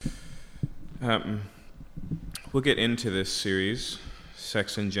Um, we'll get into this series,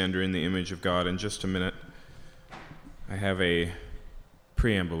 Sex and Gender in the Image of God, in just a minute. I have a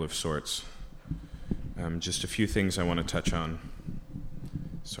preamble of sorts. Just a few things I want to touch on.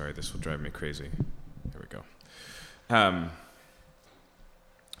 Sorry, this will drive me crazy. There we go.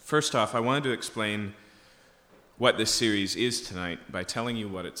 First off, I wanted to explain what this series is tonight by telling you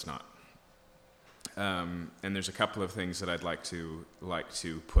what it's not. And there's a couple of things that I'd like to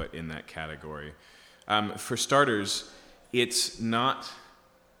put in that category. For starters, it's not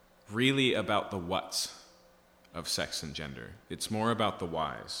really about the whats of sex and gender. It's more about the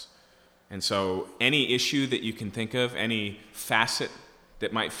whys. And so any issue that you can think of, any facet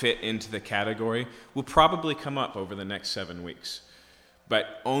that might fit into the category, will probably come up over the next 7 weeks,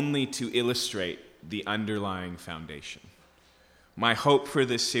 but only to illustrate the underlying foundation. My hope for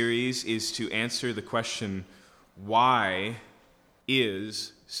this series is to answer the question, why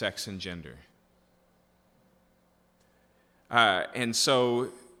is sex and gender? And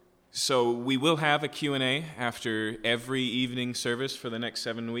so we will have a Q&A after every evening service for the next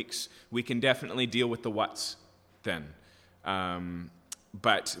 7 weeks. We can definitely deal with the whats then.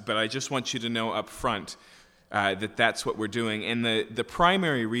 But I just want you to know up front that that's what we're doing. And the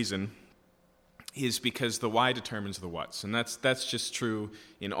primary reason is because the why determines the whats. And that's just true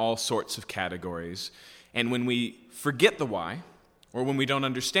in all sorts of categories. And when we forget the why, or when we don't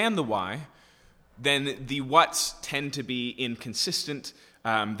understand the why, then the whats tend to be inconsistent.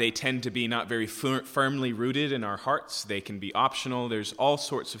 They tend to be not very firmly rooted in our hearts. They can be optional. There's all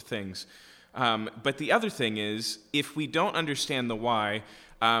sorts of things. But the other thing is, if we don't understand the why,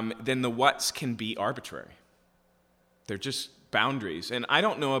 then the whats can be arbitrary. They're just boundaries. And I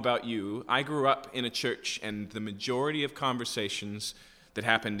don't know about you. I grew up in a church, and the majority of conversations that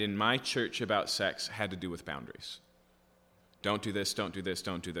happened in my church about sex had to do with boundaries. Don't do this, don't do this,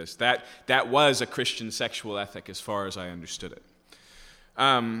 don't do this. That was a Christian sexual ethic as far as I understood it.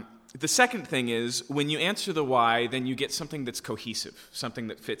 The second thing is, when you answer the why, then you get something that's cohesive, something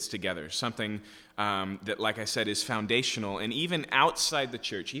that fits together, something that, like I said, is foundational. And even outside the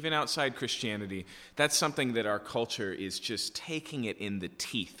church, even outside Christianity, that's something that our culture is just taking it in the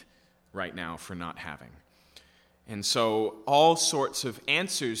teeth right now for not having. And so all sorts of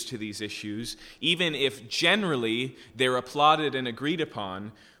answers to these issues, even if generally they're applauded and agreed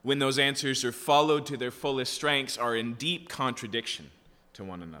upon, when those answers are followed to their fullest strengths, are in deep contradiction to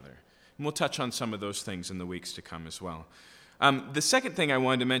one another. And we'll touch on some of those things in the weeks to come as well. The second thing I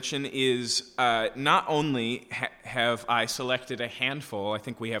wanted to mention is not only have I selected a handful, I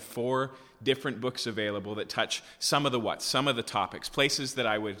think we have 4 different books available that touch some of the whats, some of the topics, places that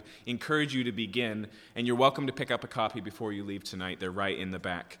I would encourage you to begin, and you're welcome to pick up a copy before you leave tonight. They're right in the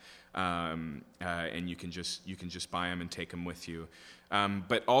back, and you can just buy them and take them with you.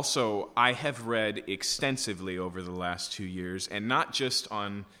 But also, I have read extensively over the last 2 years, and not just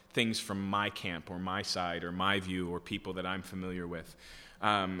on things from my camp or my side or my view or people that I'm familiar with.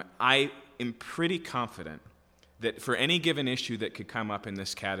 I am pretty confident that for any given issue that could come up in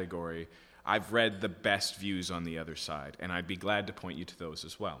this category, I've read the best views on the other side, and I'd be glad to point you to those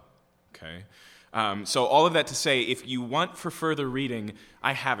as well. Okay? So all of that to say, if you want for further reading,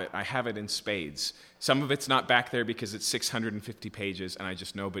 I have it. I have it in spades. Some of it's not back there because it's 650 pages, and I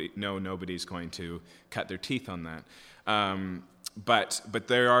just know nobody's going to cut their teeth on that. But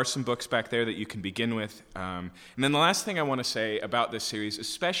there are some books back there that you can begin with. And then the last thing I want to say about this series,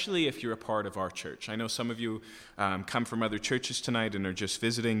 especially if you're a part of our church. I know some of you come from other churches tonight and are just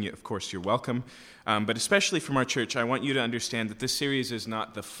visiting. Of course, you're welcome. But especially from our church, I want you to understand that this series is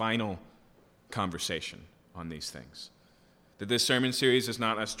not the final conversation on these things. That this sermon series is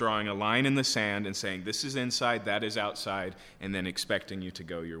not us drawing a line in the sand and saying, this is inside, that is outside, and then expecting you to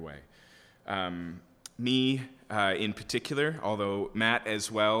go your way. Me in particular, although Matt as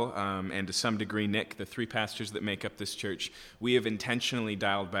well, and to some degree Nick, the 3 pastors that make up this church, we have intentionally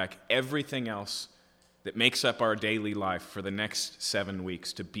dialed back everything else that makes up our daily life for the next 7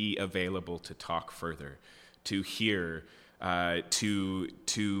 weeks to be available to talk further, to hear,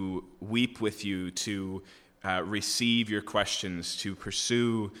 to weep with you, to receive your questions, to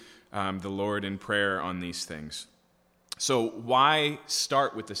pursue the Lord in prayer on these things. So why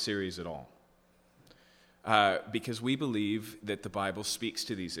start with the series at all? Because we believe that the Bible speaks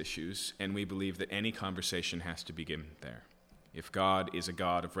to these issues, and we believe that any conversation has to begin there. If God is a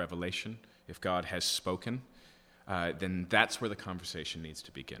God of revelation, if God has spoken, then that's where the conversation needs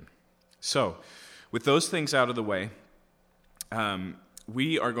to begin. So, with those things out of the way,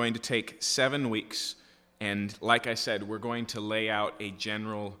 we are going to take 7 weeks, and like I said, we're going to lay out a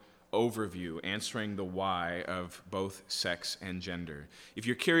general overview, answering the why of both sex and gender. If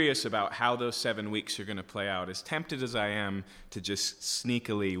you're curious about how those 7 weeks are going to play out, as tempted as I am to just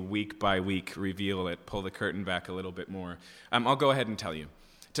sneakily, week by week, reveal it, pull the curtain back a little bit more, I'll go ahead and tell you.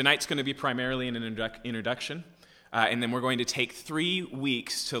 Tonight's going to be primarily an introduction, and then we're going to take 3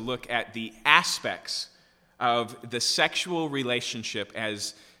 weeks to look at the aspects of the sexual relationship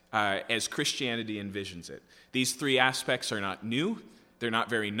as Christianity envisions it. These 3 aspects are not new. They're not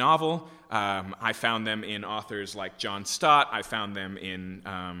very novel. I found them in authors like John Stott. I found them in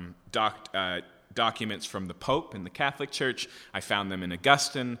documents from the Pope in the Catholic Church. I found them in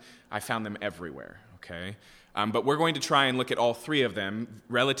Augustine. I found them everywhere, okay? But we're going to try and look at all 3 of them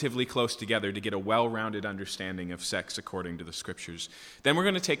relatively close together to get a well-rounded understanding of sex according to the Scriptures. Then we're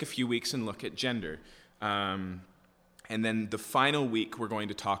going to take a few weeks and look at gender. And then the final week, we're going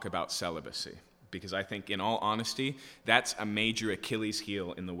to talk about celibacy. Because I think, in all honesty, that's a major Achilles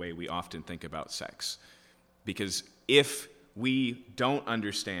heel in the way we often think about sex. Because if we don't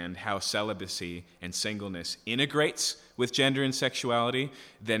understand how celibacy and singleness integrates with gender and sexuality,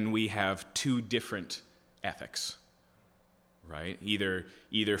 then we have 2 different ethics, right?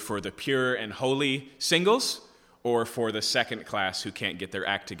 Either for the pure and holy singles or for the second class who can't get their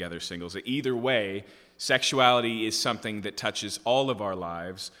act together singles. Either way, sexuality is something that touches all of our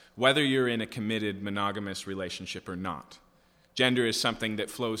lives, whether you're in a committed monogamous relationship or not. Gender is something that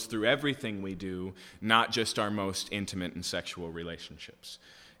flows through everything we do, not just our most intimate and sexual relationships.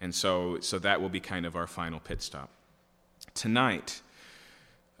 And so that will be kind of our final pit stop. Tonight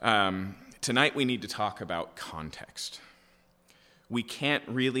we need to talk about context. We can't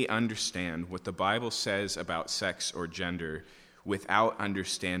really understand what the Bible says about sex or gender without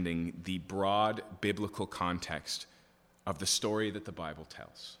understanding the broad biblical context of the story that the Bible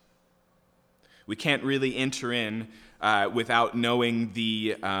tells. We can't really enter in without knowing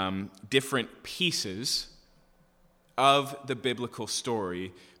the different pieces of the biblical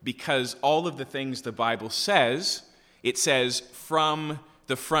story, because all of the things the Bible says, it says from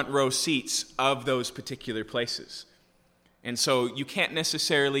the front row seats of those particular places. And so you can't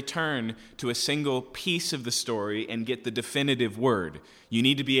necessarily turn to a single piece of the story and get the definitive word. You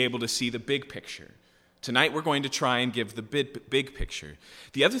need to be able to see the big picture. Tonight we're going to try and give the big picture.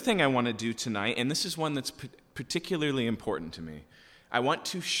 The other thing I want to do tonight, and this is one that's particularly important to me, I want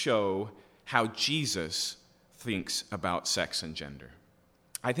to show how Jesus thinks about sex and gender.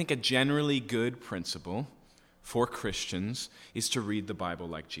 I think a generally good principle for Christians is to read the Bible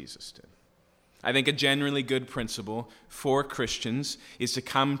like Jesus did. I think a generally good principle for Christians is to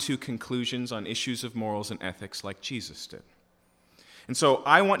come to conclusions on issues of morals and ethics like Jesus did. And so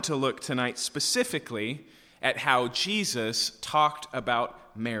I want to look tonight specifically at how Jesus talked about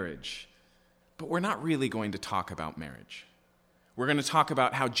marriage. But we're not really going to talk about marriage. We're going to talk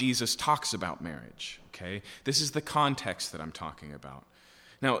about how Jesus talks about marriage, okay? This is the context that I'm talking about.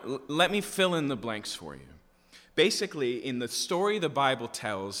 Now, let me fill in the blanks for you. Basically, in the story the Bible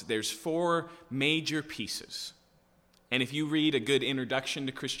tells, there's 4 major pieces. And if you read a good introduction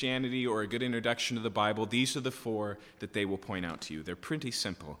to Christianity or a good introduction to the Bible, these are the 4 that they will point out to you. They're pretty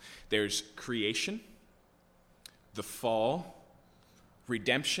simple. There's creation, the fall,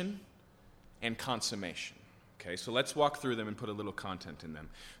 redemption, and consummation. Okay, so let's walk through them and put a little content in them.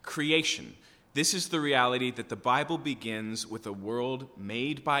 Creation. This is the reality that the Bible begins with a world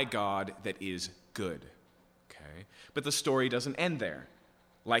made by God that is good. Okay, but the story doesn't end there.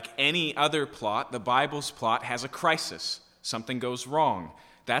 Like any other plot, the Bible's plot has a crisis. Something goes wrong.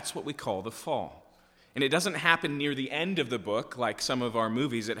 That's what we call the fall. And it doesn't happen near the end of the book like some of our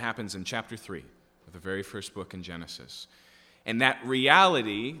movies. It happens in chapter 3 of the very first book in Genesis. And that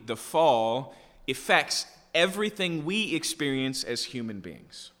reality, the fall, affects everything we experience as human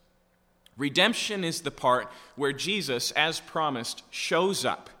beings. Redemption is the part where Jesus, as promised, shows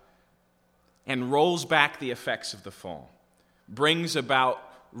up and rolls back the effects of the fall, brings about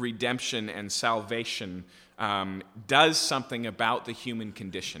redemption and salvation, does something about the human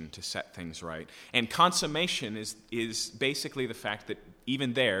condition to set things right. And consummation is basically the fact that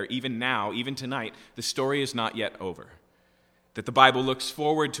even there, even now, even tonight, the story is not yet over. That the Bible looks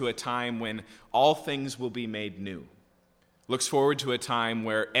forward to a time when all things will be made new. Looks forward to a time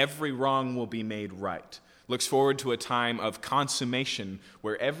where every wrong will be made right. Looks forward to a time of consummation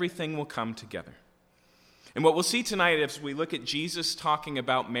where everything will come together. And what we'll see tonight as we look at Jesus talking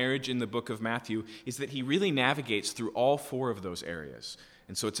about marriage in the book of Matthew is that he really navigates through all 4 of those areas.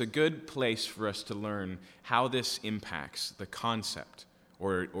 And so it's a good place for us to learn how this impacts the concept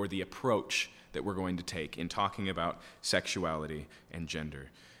or the approach that we're going to take in talking about sexuality and gender.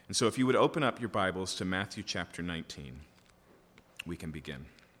 And so if you would open up your Bibles to Matthew chapter 19, we can begin.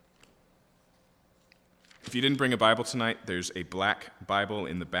 If you didn't bring a Bible tonight, there's a black Bible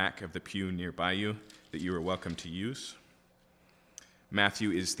in the back of the pew nearby you that you are welcome to use.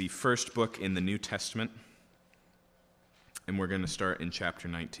 Matthew is the first book in the New Testament, and we're going to start in chapter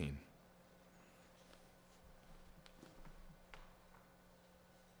 19.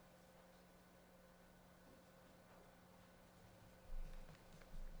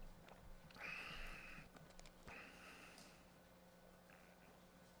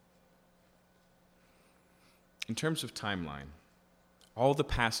 In terms of timeline, all the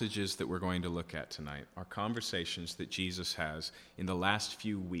passages that we're going to look at tonight are conversations that Jesus has in the last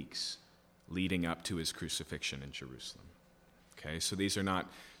few weeks leading up to his crucifixion in Jerusalem. Okay, so these are not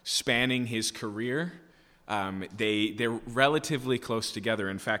spanning his career. They're relatively close together.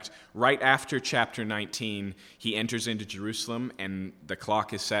 In fact, right after chapter 19, he enters into Jerusalem, and the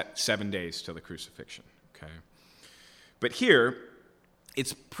clock is set 7 days till the crucifixion. Okay, but here,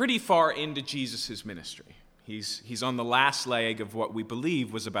 it's pretty far into Jesus' ministry. He's on the last leg of what we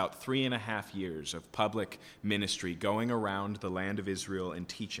believe was about 3.5 years of public ministry going around the land of Israel and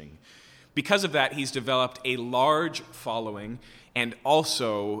teaching. Because of that, he's developed a large following and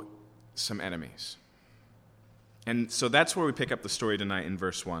also some enemies. And so that's where we pick up the story tonight in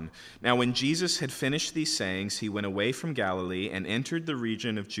verse 1. Now, when Jesus had finished these sayings, he went away from Galilee and entered the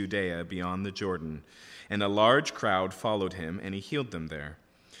region of Judea beyond the Jordan. And a large crowd followed him, and he healed them there.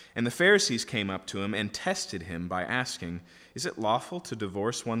 And the Pharisees came up to him and tested him by asking, "Is it lawful to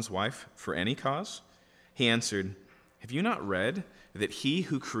divorce one's wife for any cause?" He answered, "Have you not read that he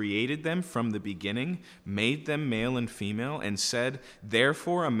who created them from the beginning made them male and female, and said,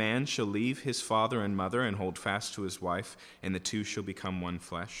 'Therefore a man shall leave his father and mother and hold fast to his wife, and the two shall become one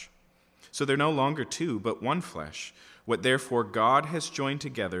flesh'? So they're no longer two, but one flesh. What therefore God has joined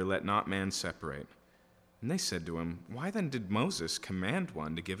together, let not man separate." And they said to him, "Why then did Moses command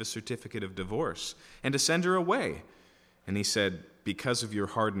one to give a certificate of divorce and to send her away?" And he said, "Because of your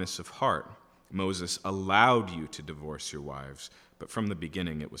hardness of heart, Moses allowed you to divorce your wives, but from the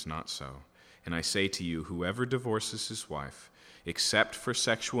beginning it was not so. And I say to you, whoever divorces his wife, except for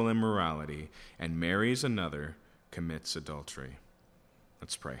sexual immorality, and marries another, commits adultery."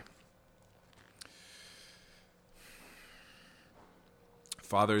 Let's pray.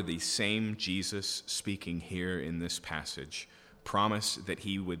 Father, the same Jesus speaking here in this passage promised that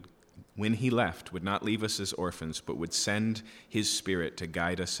he would, when he left, would not leave us as orphans, but would send his Spirit to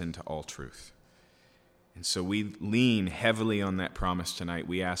guide us into all truth. And so we lean heavily on that promise tonight.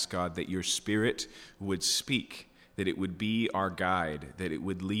 We ask, God, that your Spirit would speak, that it would be our guide, that it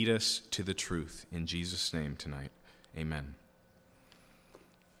would lead us to the truth. In Jesus' name tonight, amen.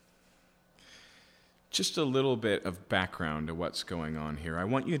 Just a little bit of background to what's going on here. I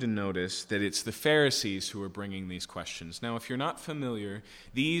want you to notice that it's the Pharisees who are bringing these questions. Now, if you're not familiar,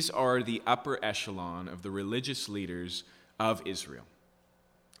 these are the upper echelon of the religious leaders of Israel.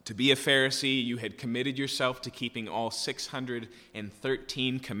 To be a Pharisee, you had committed yourself to keeping all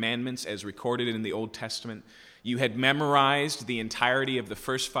 613 commandments as recorded in the Old Testament. You had memorized the entirety of the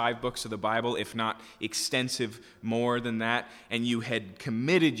first 5 books of the Bible, if not extensive more than that, and you had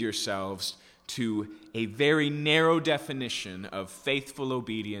committed yourselves to a very narrow definition of faithful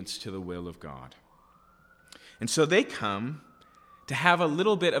obedience to the will of God. And so they come to have a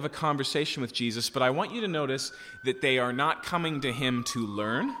little bit of a conversation with Jesus, but I want you to notice that they are not coming to him to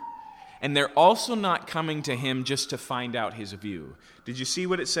learn, and they're also not coming to him just to find out his view. Did you see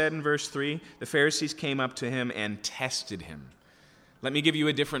what it said in verse 3? The Pharisees came up to him and tested him. Let me give you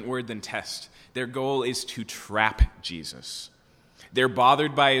a different word than test. Their goal is to trap Jesus. They're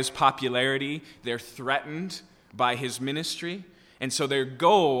bothered by his popularity. They're threatened by his ministry. And so their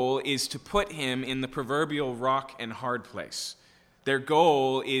goal is to put him in the proverbial rock and hard place. Their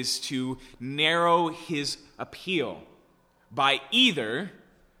goal is to narrow his appeal by either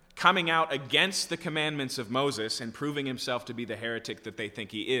coming out against the commandments of Moses and proving himself to be the heretic that they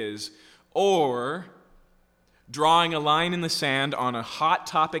think he is, or drawing a line in the sand on a hot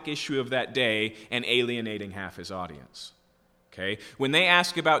topic issue of that day and alienating half his audience. Okay? When they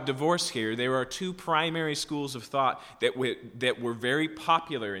ask about divorce here, there are 2 primary schools of thought that were very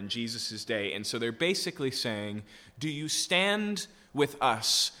popular in Jesus' day. And so they're basically saying, do you stand with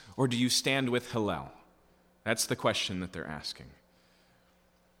us or do you stand with Hillel? That's the question that they're asking.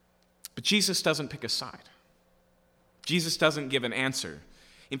 But Jesus doesn't pick a side. Jesus doesn't give an answer.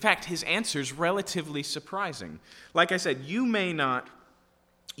 In fact, his answer is relatively surprising. Like I said, you may not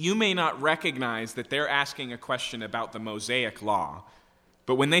recognize that they're asking a question about the Mosaic law,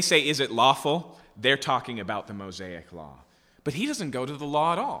 but when they say, is it lawful, they're talking about the Mosaic law. But he doesn't go to the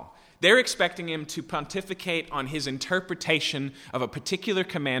law at all. They're expecting him to pontificate on his interpretation of a particular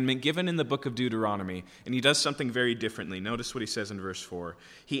commandment given in the book of Deuteronomy, and he does something very differently. Notice what he says in verse 4.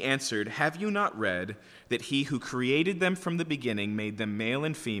 He answered, "Have you not read that he who created them from the beginning made them male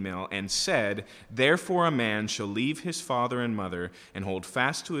and female, and said, 'Therefore a man shall leave his father and mother and hold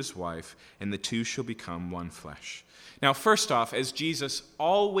fast to his wife, and the two shall become one flesh.'" Now, first off, as Jesus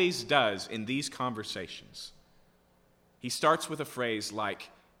always does in these conversations, he starts with a phrase like,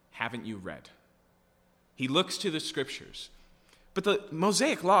 "Haven't you read?" He looks to the Scriptures. But the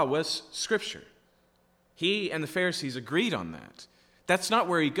Mosaic Law was Scripture. He and the Pharisees agreed on that. That's not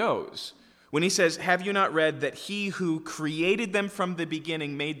where he goes. When he says, "Have you not read that he who created them from the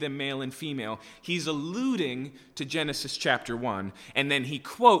beginning made them male and female?" he's alluding to Genesis chapter 1, and then he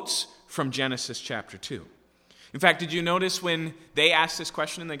quotes from Genesis chapter 2. In fact, did you notice when they ask this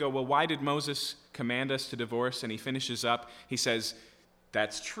question and they go, "Well, why did Moses command us to divorce?" And he finishes up, he says,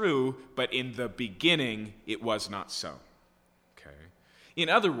 "That's true, but in the beginning it was not so." Okay. In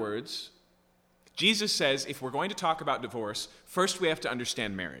other words, Jesus says if we're going to talk about divorce, first we have to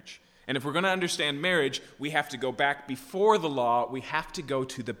understand marriage. And if we're going to understand marriage, we have to go back before the law. We have to go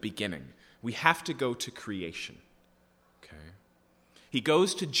to the beginning. We have to go to creation. Okay. He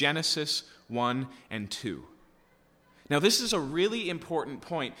goes to Genesis 1 and 2. Now, this is a really important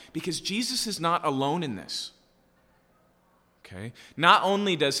point because Jesus is not alone in this. Okay? Not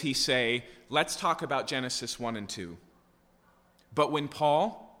only does he say, let's talk about Genesis 1 and 2, but when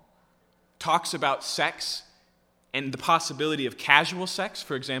Paul talks about sex and the possibility of casual sex,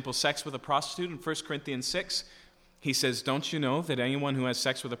 for example, sex with a prostitute in 1 Corinthians 6, he says, "Don't you know that anyone who has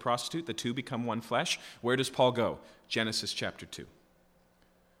sex with a prostitute, the two become one flesh?" Where does Paul go? Genesis chapter 2.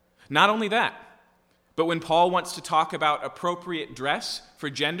 Not only that, but when Paul wants to talk about appropriate dress for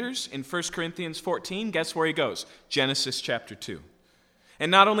genders in 1 Corinthians 14, guess where he goes? Genesis chapter 2.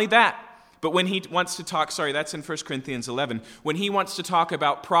 And not only that, but when he wants to talk, that's in 1 Corinthians 11, when he wants to talk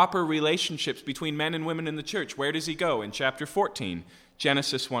about proper relationships between men and women in the church, where does he go? In chapter 14,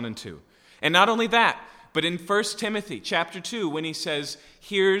 Genesis 1 and 2. And not only that, but in 1 Timothy chapter 2, when he says,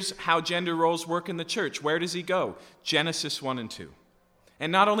 here's how gender roles work in the church, where does he go? Genesis 1 and 2.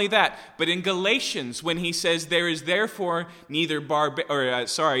 And not only that, but in Galatians, when he says, "There is therefore neither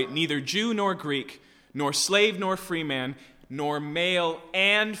Jew nor Greek, nor slave nor free man, nor male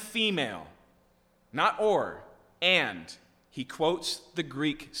and female," not or, and, he quotes the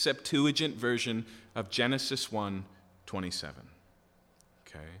Greek Septuagint version of Genesis 1:27.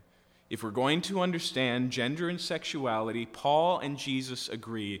 Okay? If we're going to understand gender and sexuality, Paul and Jesus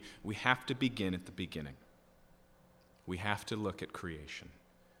agree we have to begin at the beginning. We have to look at creation.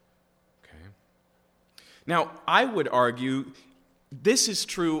 Okay? Now, I would argue this is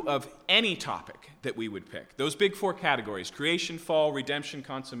true of any topic that we would pick. Those big four categories, creation, fall, redemption,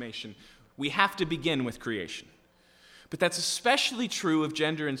 consummation, we have to begin with creation. But that's especially true of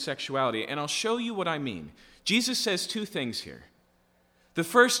gender and sexuality, and I'll show you what I mean. Jesus says two things here. The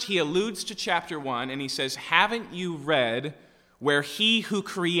first, he alludes to chapter 1, and he says, "Haven't you read where he who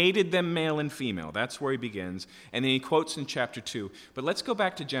created them male and female?" That's where he begins. And then he quotes in chapter 2. But let's go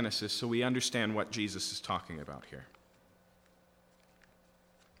back to Genesis so we understand what Jesus is talking about here.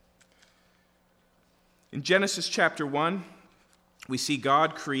 In Genesis chapter 1, we see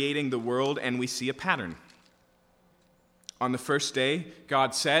God creating the world, and we see a pattern. On the first day,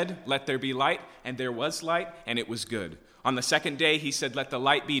 God said, "Let there be light," and there was light, and it was good. On the second day, he said, "Let the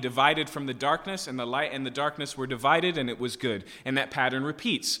light be divided from the darkness," and the light and the darkness were divided, and it was good. And that pattern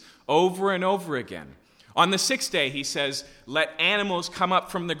repeats over and over again. On the sixth day, he says, "Let animals come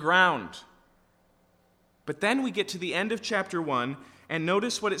up from the ground." But then we get to the end of chapter 1, and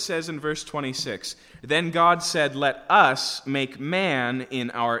notice what it says in verse 26. "Then God said, 'Let us make man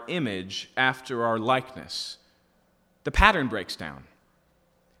in our image after our likeness.'" The pattern breaks down.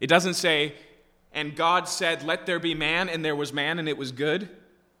 It doesn't say, "And God said, 'Let there be man,' and there was man, and it was good."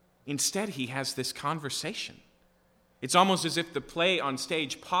 Instead, he has this conversation. It's almost as if the play on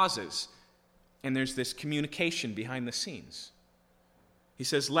stage pauses, and there's this communication behind the scenes. He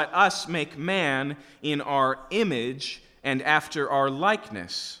says, "Let us make man in our image and after our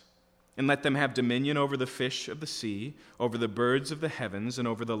likeness, and let them have dominion over the fish of the sea, over the birds of the heavens, and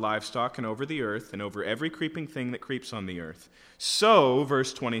over the livestock, and over the earth, and over every creeping thing that creeps on the earth." So,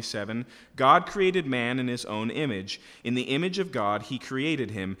 verse 27, God created man in his own image. In the image of God, he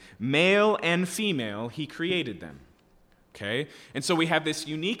created him. Male and female, he created them. Okay? And so we have this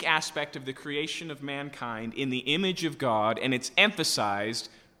unique aspect of the creation of mankind in the image of God, and it's emphasized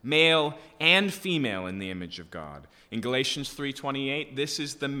male and female in the image of God. In Galatians 3:28, this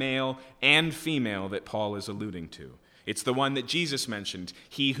is the male and female that Paul is alluding to. It's the one that Jesus mentioned,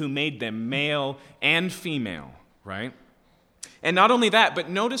 he who made them male and female, right? And not only that, but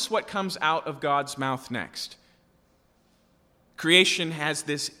notice what comes out of God's mouth next. Creation has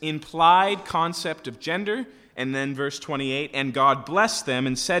this implied concept of gender, and then verse 28, and God blessed them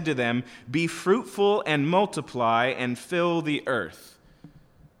and said to them, be fruitful and multiply and fill the earth.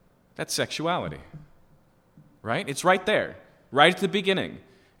 That's sexuality, right? It's right there, right at the beginning.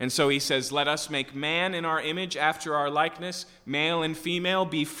 And so he says, let us make man in our image after our likeness, male and female,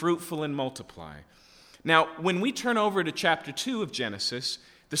 be fruitful and multiply. Now, when we turn over to chapter 2 of Genesis,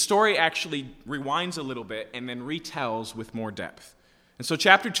 the story actually rewinds a little bit and then retells with more depth. And so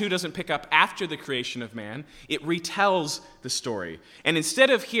chapter 2 doesn't pick up after the creation of man, it retells the story. And instead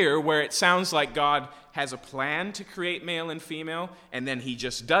of here, where it sounds like God has a plan to create male and female, and then he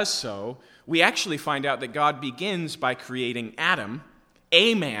just does so, we actually find out that God begins by creating Adam,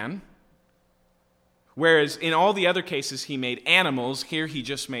 a man, whereas in all the other cases he made animals, here he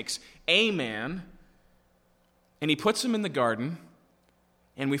just makes a man, and he puts him in the garden,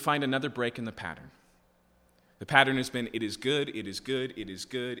 and we find another break in the pattern. The pattern has been, it is good, it is good, it is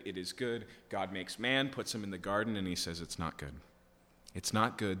good, it is good. God makes man, puts him in the garden, and he says it's not good. It's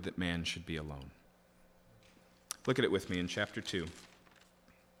not good that man should be alone. Look at it with me in chapter 2.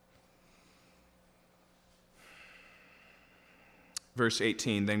 Verse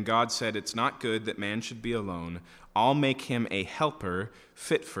 18, then God said, it's not good that man should be alone. I'll make him a helper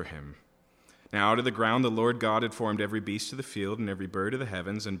fit for him. Now out of the ground the Lord God had formed every beast of the field and every bird of the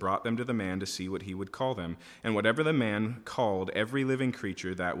heavens and brought them to the man to see what he would call them. And whatever the man called every living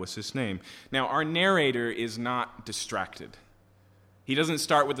creature, that was his name. Now our narrator is not distracted. He doesn't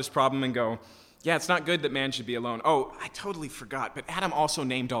start with this problem and go, yeah, it's not good that man should be alone. Oh, I totally forgot, but Adam also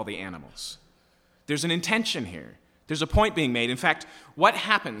named all the animals. There's an intention here. There's a point being made. In fact, what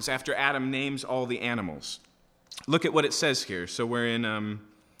happens after Adam names all the animals? Look at what it says here. So we're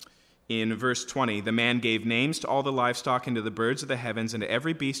in verse 20, the man gave names to all the livestock and to the birds of the heavens and to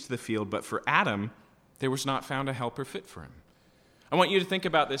every beast of the field, but for Adam there was not found a helper fit for him. I want you to think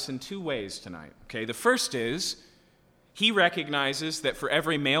about this in two ways tonight. Okay, the first is he recognizes that for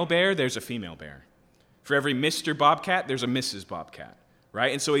every male bear, there's a female bear. For every Mr. Bobcat, there's a Mrs. Bobcat,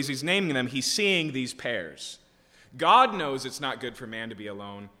 right? And so as he's naming them, he's seeing these pairs. God knows it's not good for man to be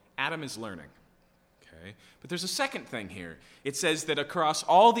alone. Adam is learning. Okay? But there's a second thing here. It says that across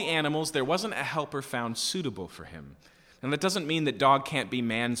all the animals, there wasn't a helper found suitable for him. And that doesn't mean that dog can't be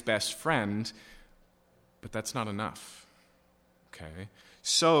man's best friend, but that's not enough. Okay?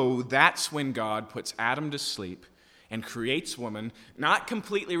 So that's when God puts Adam to sleep and creates woman, not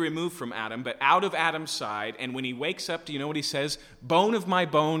completely removed from Adam, but out of Adam's side. And when he wakes up, do you know what he says? Bone of my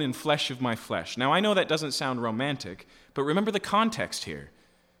bone and flesh of my flesh. Now, I know that doesn't sound romantic, but remember the context here.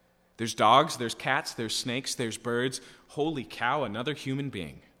 There's dogs, there's cats, there's snakes, there's birds. Holy cow, another human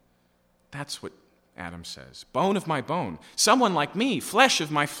being. That's what Adam says. Bone of my bone. Someone like me, flesh of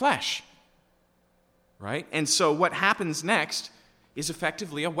my flesh. Right? And so what happens next is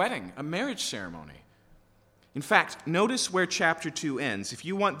effectively a wedding, a marriage ceremony. In fact, notice where chapter 2 ends. If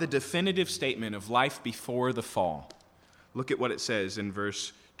you want the definitive statement of life before the fall, look at what it says in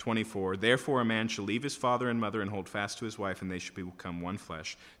verse 24. Therefore a man shall leave his father and mother and hold fast to his wife, and they shall become one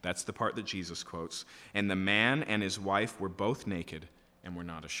flesh. That's the part that Jesus quotes. And the man and his wife were both naked and were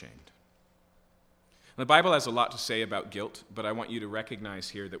not ashamed. The Bible has a lot to say about guilt, but I want you to recognize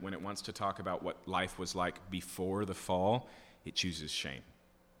here that when it wants to talk about what life was like before the fall, it chooses shame.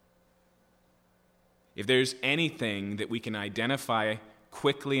 If there's anything that we can identify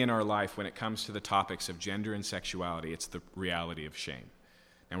quickly in our life when it comes to the topics of gender and sexuality, it's the reality of shame.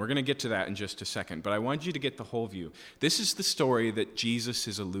 And we're going to get to that in just a second, but I want you to get the whole view. This is the story that Jesus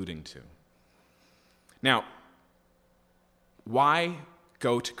is alluding to. Now, why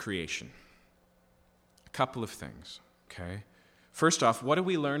go to creation? A couple of things, okay? First off, what do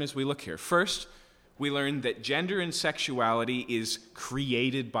we learn as we look here? First, we learn that gender and sexuality is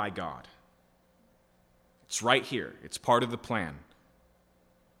created by God. It's right here. It's part of the plan.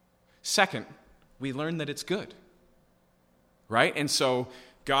 Second, we learn that it's good. Right? And so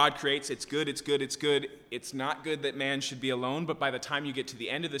God creates, it's good, it's good, it's good. It's not good that man should be alone, but by the time you get to the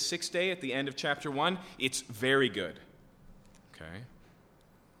end of the sixth day, at the end of chapter 1, it's very good. Okay?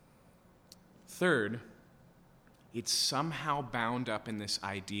 Third, it's somehow bound up in this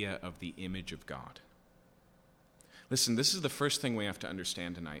idea of the image of God. Listen, this is the first thing we have to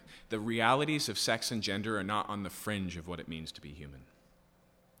understand tonight. The realities of sex and gender are not on the fringe of what it means to be human.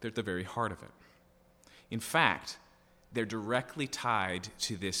 They're at the very heart of it. In fact, they're directly tied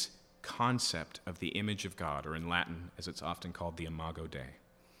to this concept of the image of God, or in Latin, as it's often called, the imago Dei.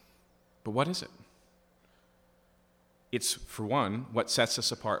 But what is it? It's, for one, what sets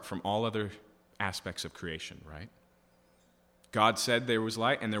us apart from all other aspects of creation, right? God said there was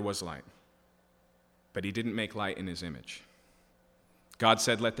light, and there was light. But he didn't make light in his image. God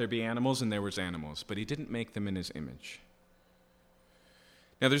said, let there be animals, and there was animals, but he didn't make them in his image.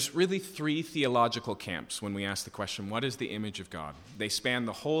 Now, there's really three theological camps when we ask the question, what is the image of God? They span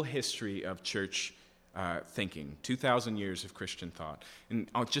the whole history of church thinking, 2,000 years of Christian thought. And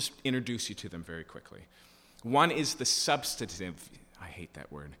I'll just introduce you to them very quickly. One is the substantive, I hate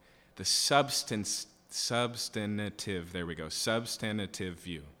that word, the substantive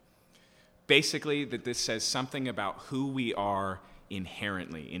view. Basically, that this says something about who we are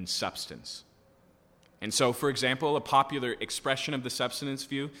inherently, in substance. And so, for example, a popular expression of the substance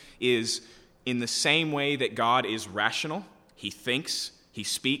view is in the same way that God is rational, he thinks, he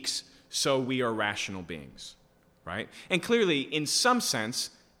speaks, so we are rational beings, right? And clearly, in some sense,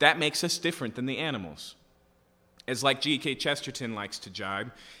 that makes us different than the animals. As like G.K. Chesterton likes to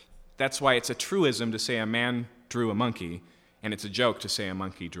jibe, that's why it's a truism to say a man drew a monkey, and it's a joke to say a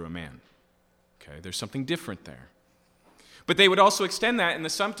monkey drew a man. Okay, there's something different there. But they would also extend that, and the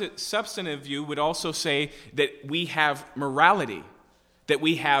substantive view would also say that we have morality, that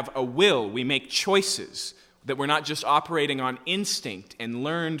we have a will, we make choices, that we're not just operating on instinct and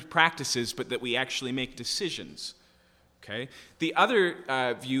learned practices, but that we actually make decisions. Okay? The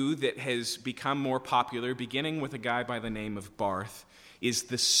other view that has become more popular, beginning with a guy by the name of Barth, is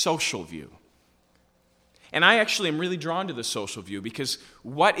the social view. And I actually am really drawn to the social view because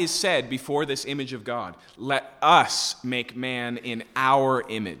what is said before this image of God? Let us make man in our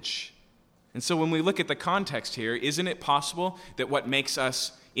image. And so when we look at the context here, isn't it possible that what makes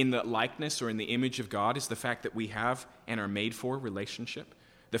us in the likeness or in the image of God is the fact that we have and are made for relationship?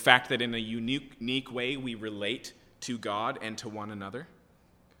 The fact that in a unique way we relate to God and to one another?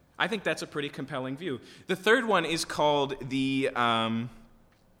 I think that's a pretty compelling view. The third one is called the...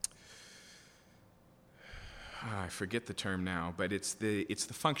 I forget the term now, but it's the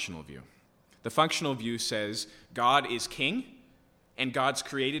functional view. The functional view says God is king, and God's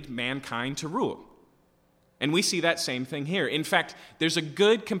created mankind to rule. And we see that same thing here. In fact, there's a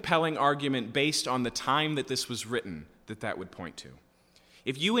good, compelling argument based on the time that this was written that would point to.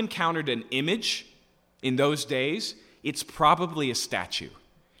 If you encountered an image in those days, it's probably a statue.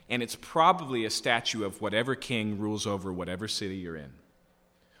 And it's probably a statue of whatever king rules over whatever city you're in.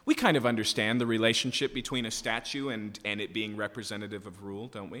 We kind of understand the relationship between a statue and it being representative of rule,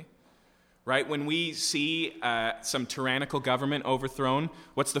 don't we? Right? When we see some tyrannical government overthrown,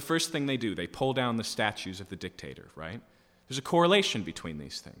 what's the first thing they do? They pull down the statues of the dictator, right? There's a correlation between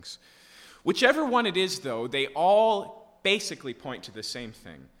these things. Whichever one it is, though, they all basically point to the same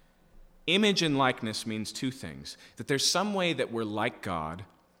thing. Image and likeness means two things. That there's some way that we're like God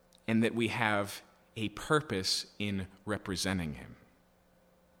and that we have a purpose in representing him.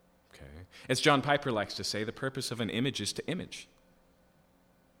 As John Piper likes to say, the purpose of an image is to image.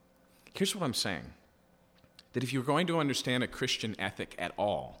 Here's what I'm saying. That if you're going to understand a Christian ethic at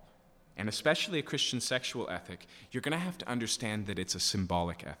all, and especially a Christian sexual ethic, you're going to have to understand that it's a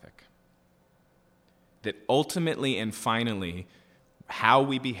symbolic ethic. That ultimately and finally, how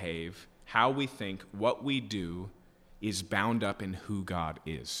we behave, how we think, what we do, is bound up in who God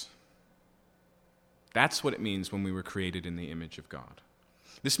is. That's what it means when we were created in the image of God.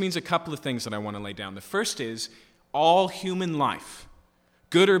 This means a couple of things that I want to lay down. The first is all human life,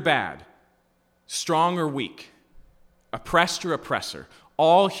 good or bad, strong or weak, oppressed or oppressor,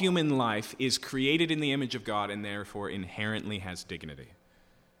 all human life is created in the image of God and therefore inherently has dignity.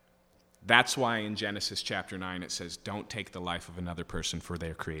 That's why in Genesis chapter 9 it says, don't take the life of another person for they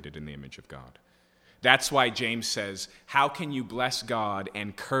are created in the image of God. That's why James says, how can you bless God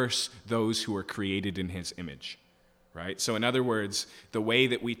and curse those who are created in his image? Right? So in other words, the way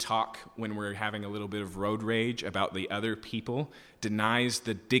that we talk when we're having a little bit of road rage about the other people denies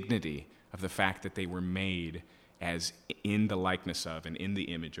the dignity of the fact that they were made as in the likeness of and in the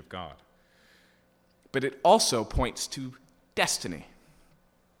image of God. But it also points to destiny.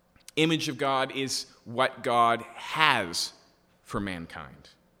 Image of God is what God has for mankind.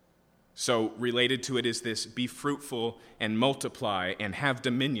 So related to it is this, be fruitful and multiply and have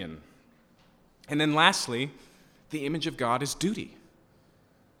dominion. And then lastly, the image of God is duty.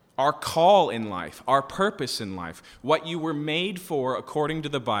 Our call in life, our purpose in life, what you were made for according to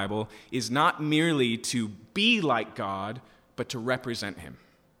the Bible is not merely to be like God, but to represent him.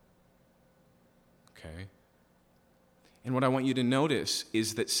 Okay? And what I want you to notice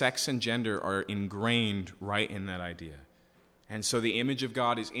is that sex and gender are ingrained right in that idea. And so the image of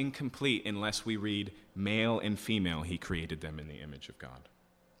God is incomplete unless we read male and female, he created them in the image of God.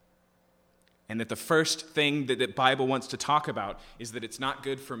 And that the first thing that the Bible wants to talk about is that it's not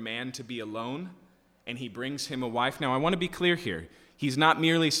good for man to be alone, and he brings him a wife. Now, I want to be clear here. He's not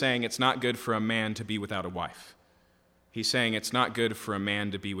merely saying it's not good for a man to be without a wife. He's saying it's not good for a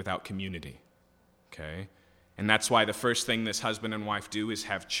man to be without community. Okay? And that's why the first thing this husband and wife do is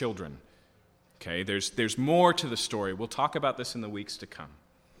have children. Okay? There's more to the story. We'll talk about this in the weeks to come.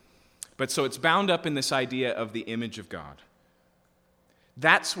 But so it's bound up in this idea of the image of God.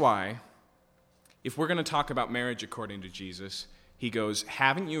 That's why, if we're going to talk about marriage according to Jesus, he goes,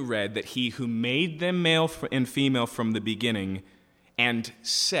 haven't you read that he who made them male and female from the beginning and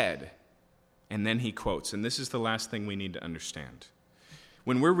said, and then he quotes, and this is the last thing we need to understand.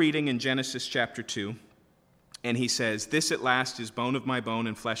 When we're reading in Genesis chapter 2, and he says, this at last is bone of my bone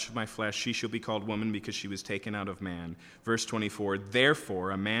and flesh of my flesh. She shall be called woman because she was taken out of man. Verse 24, therefore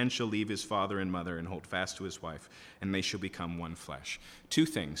a man shall leave his father and mother and hold fast to his wife, and they shall become one flesh. Two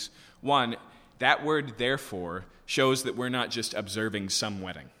things. One, that word therefore shows that we're not just observing some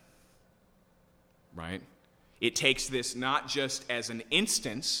wedding, right? It takes this not just as an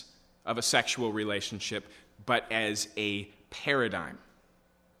instance of a sexual relationship, but as a paradigm.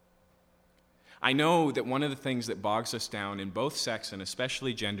 I know that one of the things that bogs us down in both sex and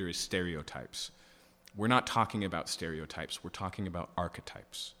especially gender is stereotypes. We're not talking about stereotypes. We're talking about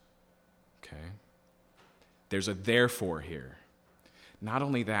archetypes. Okay? There's a therefore here. Not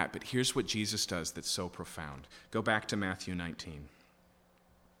only that, but here's what Jesus does that's so profound. Go back to Matthew 19.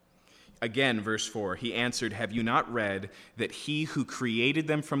 Again, verse 4, he answered, have you not read that he who created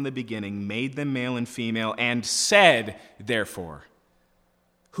them from the beginning made them male and female and said, therefore?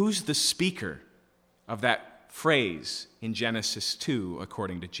 Who's the speaker of that phrase in Genesis 2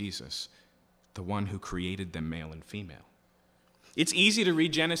 according to Jesus? The one who created them male and female. It's easy to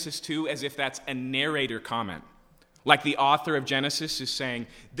read Genesis 2 as if that's a narrator comment. Like the author of Genesis is saying,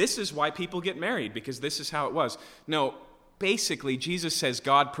 this is why people get married, because this is how it was. No, basically, Jesus says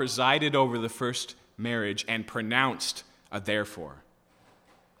God presided over the first marriage and pronounced a therefore.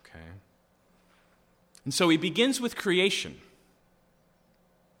 Okay? And so he begins with creation.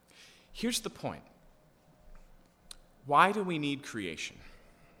 Here's the point. Why do we need creation?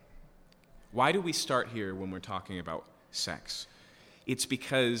 Why do we start here when we're talking about sex? It's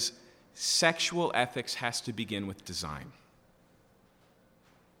because sexual ethics has to begin with design.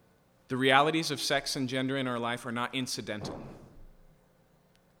 The realities of sex and gender in our life are not incidental.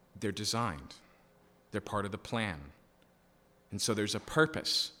 They're designed. They're part of the plan. And so there's a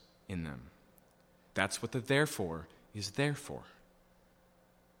purpose in them. That's what the therefore is there for.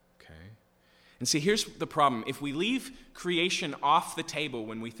 Okay? And see, here's the problem. If we leave creation off the table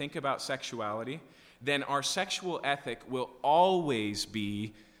when we think about sexuality, then our sexual ethic will always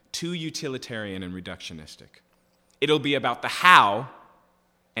be too utilitarian and reductionistic. It'll be about the how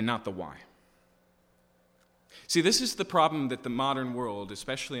and not the why. See, this is the problem that the modern world,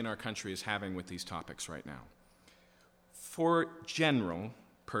 especially in our country, is having with these topics right now. For general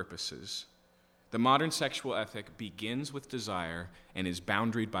purposes, the modern sexual ethic begins with desire and is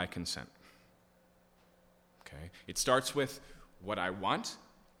boundaried by consent. Okay? It starts with what I want,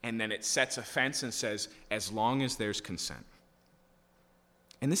 and then it sets a fence and says, as long as there's consent.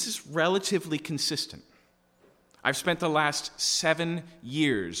 And this is relatively consistent. I've spent the last 7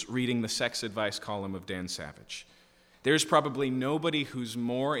 years reading the sex advice column of Dan Savage. There's probably nobody who's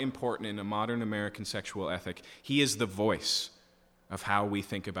more important in a modern American sexual ethic. He is the voice of how we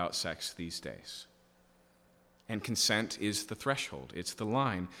think about sex these days. And consent is the threshold. It's the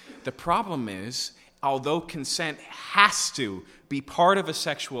line. The problem is, although consent has to be part of a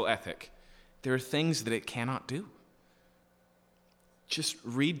sexual ethic, there are things that it cannot do. Just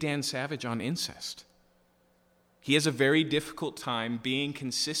read Dan Savage on incest. He has a very difficult time being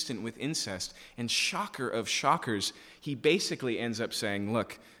consistent with incest, and shocker of shockers, he basically ends up saying,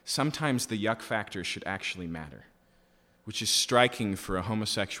 look, sometimes the yuck factor should actually matter, which is striking for a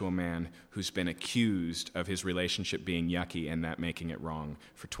homosexual man who's been accused of his relationship being yucky and that making it wrong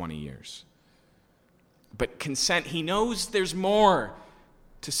for 20 years. But consent, he knows there's more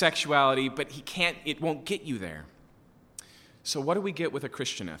to sexuality, but it won't get you there. So what do we get with a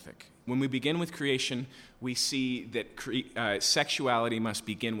Christian ethic? When we begin with creation, we see that sexuality must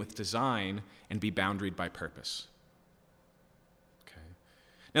begin with design and be boundaried by purpose. Okay.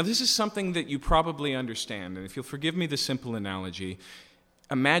 Now, this is something that you probably understand, and if you'll forgive me the simple analogy,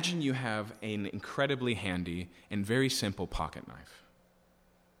 imagine you have an incredibly handy and very simple pocket knife.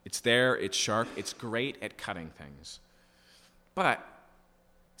 It's there, it's sharp, it's great at cutting things. But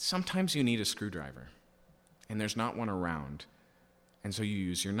sometimes you need a screwdriver, and there's not one around. And so you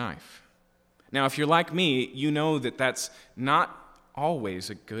use your knife. Now, if you're like me, you know that that's not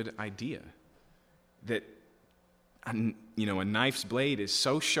always a good idea. that a knife's blade is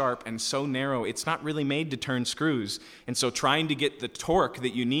so sharp and so narrow, it's not really made to turn screws. And so trying to get the torque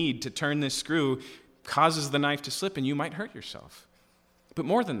that you need to turn this screw causes the knife to slip, and you might hurt yourself. But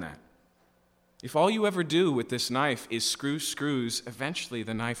more than that, if all you ever do with this knife is screw screws, eventually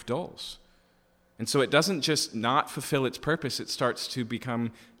the knife dulls. And so it doesn't just not fulfill its purpose, it starts to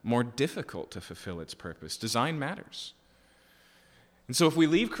become more difficult to fulfill its purpose. Design matters. And so if we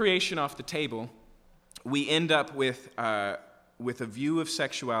leave creation off the table, we end up with a view of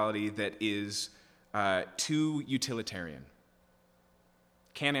sexuality that is too utilitarian.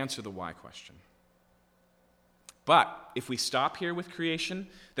 Can't answer the why question. But if we stop here with creation,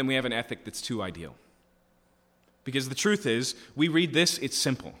 then we have an ethic that's too ideal. Because the truth is, we read this, it's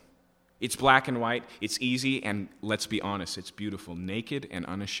simple. It's black and white, it's easy, and let's be honest, it's beautiful, naked and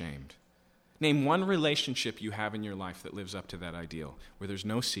unashamed. Name one relationship you have in your life that lives up to that ideal, where there's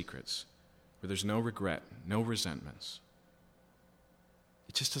no secrets, where there's no regret, no resentments.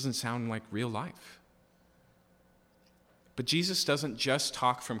 It just doesn't sound like real life. But Jesus doesn't just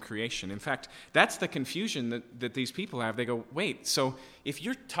talk from creation. In fact, that's the confusion that these people have. They go, wait, so if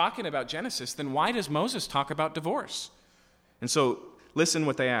you're talking about Genesis, then why does Moses talk about divorce? And so listen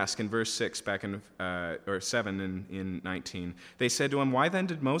what they ask in verse 6, or 7 in 19. They said to him, "Why then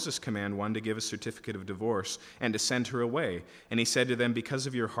did Moses command one to give a certificate of divorce and to send her away?" And he said to them, "Because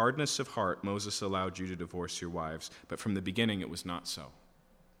of your hardness of heart, Moses allowed you to divorce your wives, but from the beginning it was not so."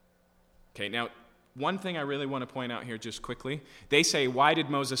 Okay, now, one thing I really want to point out here just quickly. They say, why did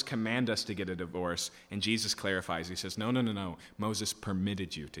Moses command us to get a divorce? And Jesus clarifies. He says, no. Moses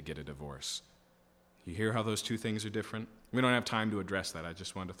permitted you to get a divorce. You hear how those two things are different? We don't have time to address that. I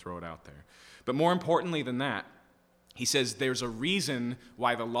just wanted to throw it out there. But more importantly than that, he says there's a reason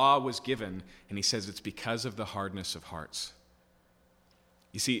why the law was given, and he says it's because of the hardness of hearts.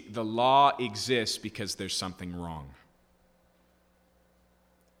 You see, the law exists because there's something wrong.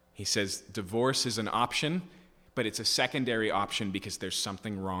 He says divorce is an option, but it's a secondary option because there's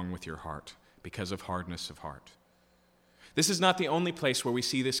something wrong with your heart, because of hardness of heart. This is not the only place where we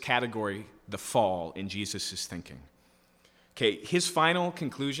see this category, the fall, in Jesus' thinking. Okay, his final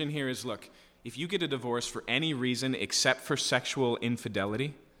conclusion here is, look, if you get a divorce for any reason except for sexual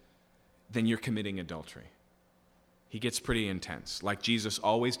infidelity, then you're committing adultery. He gets pretty intense. Like Jesus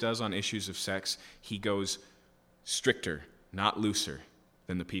always does on issues of sex, he goes stricter, not looser,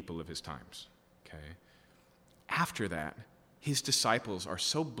 than the people of his times. Okay? After that, his disciples are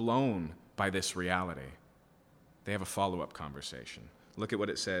so blown by this reality, they have a follow-up conversation. Look at what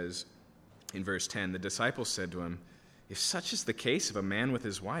it says in verse 10. The disciples said to him, "If such is the case of a man with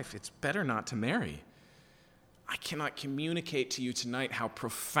his wife, it's better not to marry." I cannot communicate to you tonight how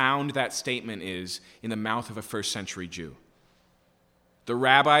profound that statement is in the mouth of a first century Jew. The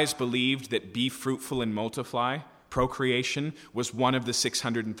rabbis believed that be fruitful and multiply, procreation, was one of the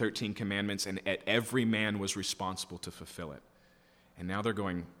 613 commandments, and every man was responsible to fulfill it. And now they're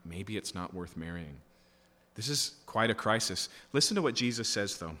going, maybe it's not worth marrying. This is quite a crisis. Listen to what Jesus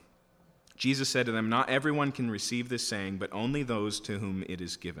says, though. Jesus said to them, "Not everyone can receive this saying, but only those to whom it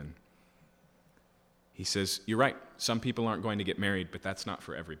is given." He says, you're right, some people aren't going to get married, but that's not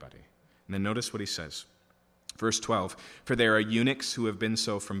for everybody. And then notice what he says. Verse 12, "For there are eunuchs who have been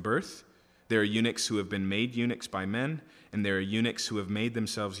so from birth, there are eunuchs who have been made eunuchs by men, and there are eunuchs who have made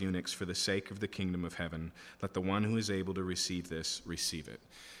themselves eunuchs for the sake of the kingdom of heaven. Let the one who is able to receive this, receive it."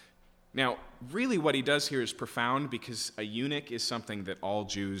 Now, really what he does here is profound, because a eunuch is something that all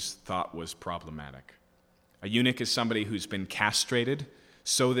Jews thought was problematic. A eunuch is somebody who's been castrated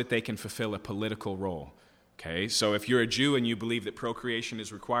so that they can fulfill a political role. Okay, so if you're a Jew and you believe that procreation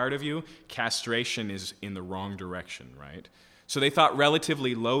is required of you, castration is in the wrong direction, right? So they thought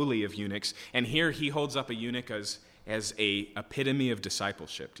relatively lowly of eunuchs, and here he holds up a eunuch as a epitome of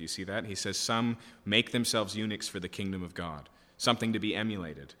discipleship. Do you see that? He says some make themselves eunuchs for the kingdom of God, something to be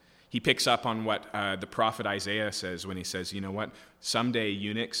emulated. He picks up on what the prophet Isaiah says when he says, you know what, someday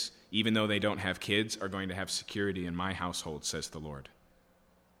eunuchs, even though they don't have kids, are going to have security in my household, says the Lord.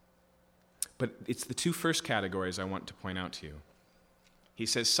 But it's the two first categories I want to point out to you. He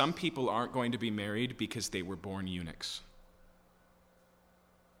says some people aren't going to be married because they were born eunuchs.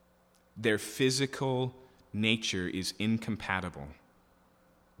 Their physical nature is incompatible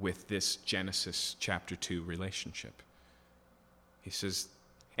with this Genesis chapter 2 relationship. He says,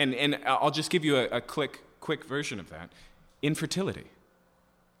 and I'll just give you a quick version of that. Infertility,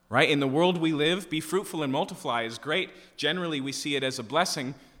 right? In the world we live, be fruitful and multiply is great. Generally, we see it as a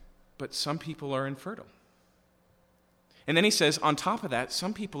blessing, but some people are infertile. And then he says, on top of that,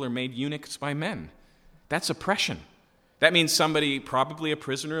 some people are made eunuchs by men. That's oppression. That means somebody, probably a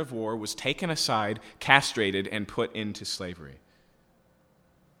prisoner of war, was taken aside, castrated, and put into slavery.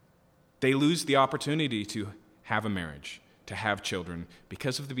 They lose the opportunity to have a marriage, to have children,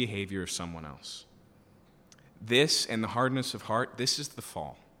 because of the behavior of someone else. This and the hardness of heart, this is the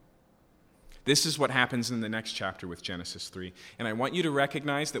fall. This is what happens in the next chapter with Genesis 3. And I want you to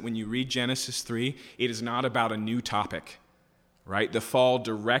recognize that when you read Genesis 3, it is not about a new topic, right? The fall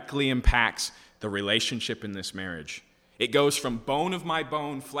directly impacts the relationship in this marriage. It goes from bone of my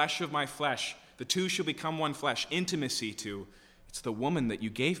bone, flesh of my flesh, the two shall become one flesh, intimacy, to it's the woman that you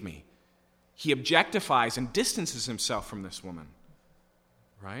gave me. He objectifies and distances himself from this woman,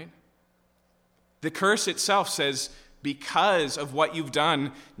 right? The curse itself says, because of what you've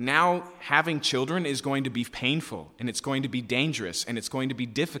done, now having children is going to be painful, and it's going to be dangerous, and it's going to be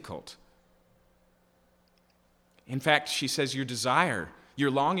difficult. In fact, she says, your desire, your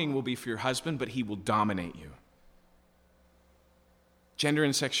longing will be for your husband, but he will dominate you. Gender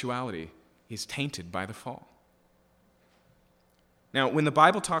and sexuality is tainted by the fall. Now, when the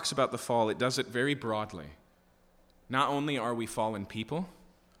Bible talks about the fall, it does it very broadly. Not only are we fallen people,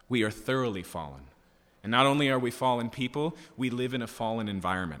 we are thoroughly fallen. And not only are we fallen people, we live in a fallen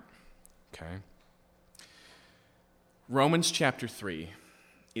environment. Okay? Romans chapter 3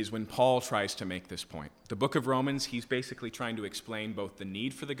 is when Paul tries to make this point. The book of Romans, he's basically trying to explain both the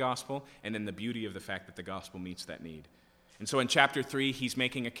need for the gospel and then the beauty of the fact that the gospel meets that need. And so in chapter 3, he's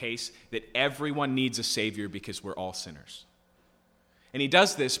making a case that everyone needs a Savior because we're all sinners. And he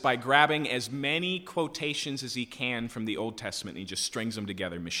does this by grabbing as many quotations as he can from the Old Testament, and he just strings them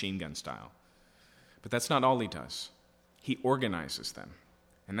together, machine gun style. But that's not all he does. He organizes them,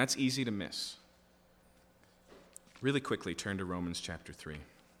 and that's easy to miss. Really quickly, turn to Romans chapter 3.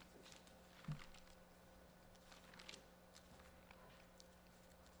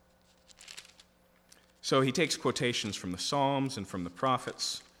 So he takes quotations from the Psalms and from the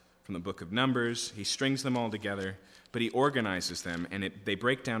prophets, from the book of Numbers. He strings them all together, but he organizes them, and they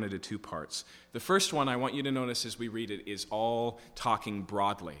break down into two parts. The first one I want you to notice as we read it is all talking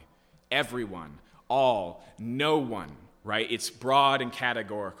broadly. Everyone, all, no one, right? It's broad and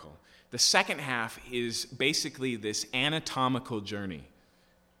categorical. The second half is basically this anatomical journey.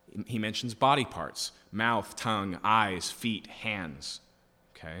 He mentions body parts, mouth, tongue, eyes, feet, hands,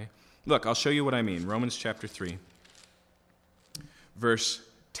 okay? Look, I'll show you what I mean. Romans chapter 3, verse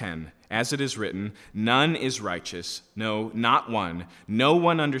 10. As it is written, none is righteous, no, not one. No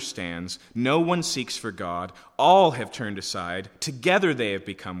one understands, no one seeks for God. All have turned aside. Together they have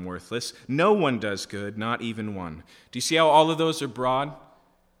become worthless. No one does good, not even one. Do you see how all of those are broad?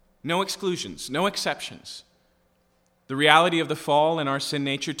 No exclusions, no exceptions. The reality of the fall and our sin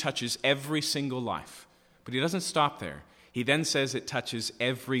nature touches every single life. But he doesn't stop there. He then says it touches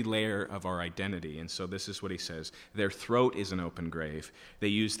every layer of our identity. And so this is what he says. Their throat is an open grave. They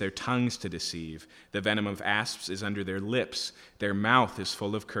use their tongues to deceive. The venom of asps is under their lips. Their mouth is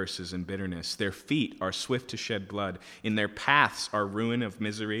full of curses and bitterness. Their feet are swift to shed blood. In their paths are ruin of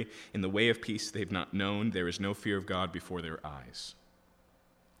misery. In the way of peace they have not known. There is no fear of God before their eyes.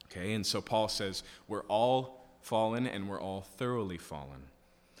 Okay, and so Paul says, we're all fallen and we're all thoroughly fallen.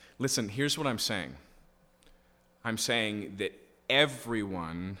 Listen, here's what I'm saying. I'm saying that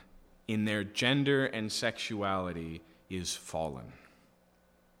everyone in their gender and sexuality is fallen.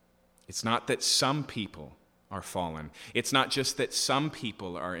 It's not that some people are fallen. It's not just that some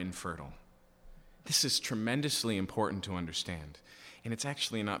people are infertile. This is tremendously important to understand, and it's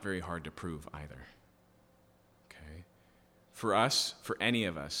actually not very hard to prove either. Okay? For us, for any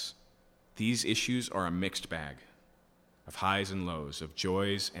of us, these issues are a mixed bag of highs and lows, of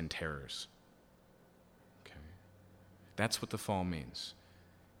joys and terrors. That's what the fall means.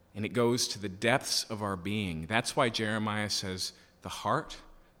 And it goes to the depths of our being. That's why Jeremiah says, the heart,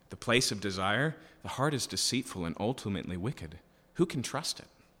 the place of desire, the heart is deceitful and ultimately wicked. Who can trust it?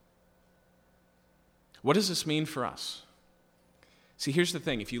 What does this mean for us? See, here's the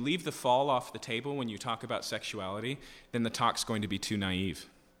thing. If you leave the fall off the table when you talk about sexuality, then the talk's going to be too naive.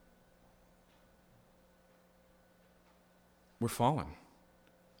 We're fallen.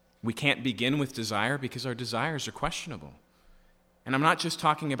 We can't begin with desire because our desires are questionable. And I'm not just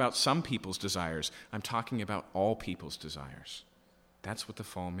talking about some people's desires. I'm talking about all people's desires. That's what the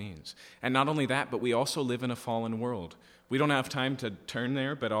fall means. And not only that, but we also live in a fallen world. We don't have time to turn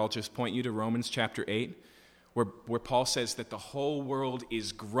there, but I'll just point you to Romans chapter 8, where Paul says that the whole world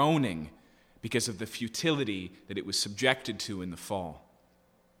is groaning because of the futility that it was subjected to in the fall.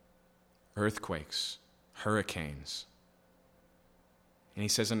 Earthquakes, hurricanes. And he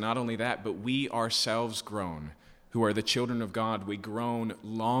says, and not only that, but we ourselves groan, who are the children of God, we groan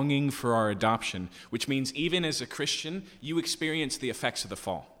longing for our adoption, which means even as a Christian, you experience the effects of the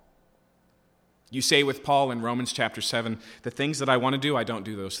fall. You say with Paul in Romans chapter 7, the things that I want to do, I don't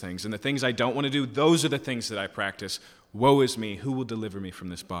do those things. And the things I don't want to do, those are the things that I practice. Woe is me, who will deliver me from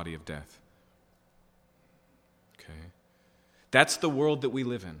this body of death? Okay. That's the world that we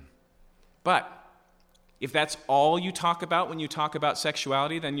live in. But if that's all you talk about when you talk about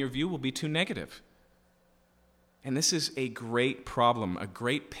sexuality, then your view will be too negative. And this is a great problem, a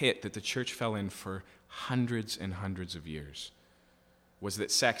great pit that the church fell in for hundreds and hundreds of years, was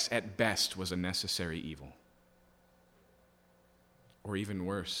that sex at best was a necessary evil. Or even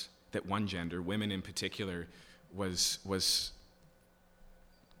worse, that one gender, women in particular, was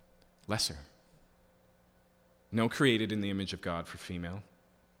lesser. No created in the image of God for female.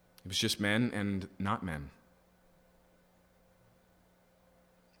 It was just men and not men.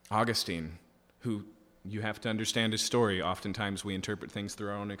 Augustine, who you have to understand his story. Oftentimes we interpret things through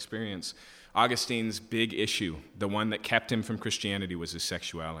our own experience. Augustine's big issue, the one that kept him from Christianity, was his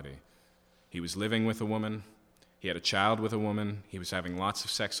sexuality. He was living with a woman. He had a child with a woman. He was having lots of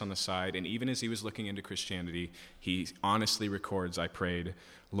sex on the side. And even as he was looking into Christianity, he honestly records, I prayed,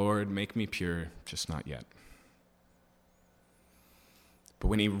 Lord, make me pure, just not yet. But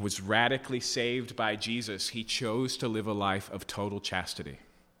when he was radically saved by Jesus, he chose to live a life of total chastity.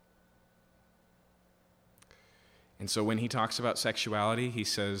 And so when he talks about sexuality, he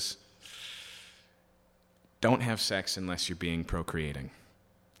says, don't have sex unless you're being procreating.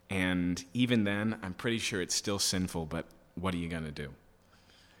 And even then, I'm pretty sure it's still sinful, but what are you going to do?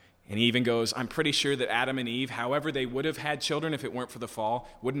 And he even goes, I'm pretty sure that Adam and Eve, however they would have had children if it weren't for the fall,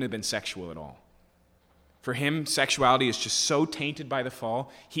 wouldn't have been sexual at all. For him, sexuality is just so tainted by the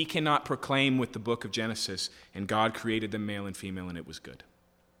fall, he cannot proclaim with the book of Genesis, and God created them male and female, and it was good.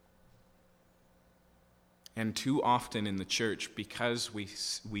 And too often in the church, because we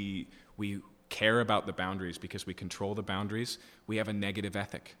care about the boundaries, because we control the boundaries, we have a negative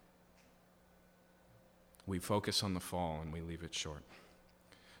ethic. We focus on the fall and we leave it short.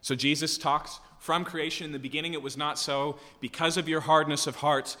 So Jesus talks from creation. In the beginning it was not so. Because of your hardness of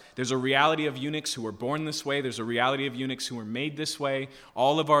hearts, there's a reality of eunuchs who were born this way. There's a reality of eunuchs who were made this way.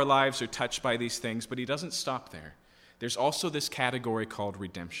 All of our lives are touched by these things, but he doesn't stop there. There's also this category called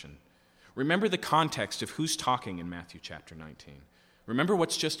redemption. Remember the context of who's talking in Matthew chapter 19. Remember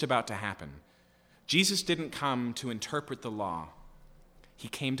what's just about to happen. Jesus didn't come to interpret the law. He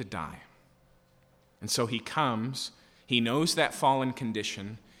came to die. And so he comes, he knows that fallen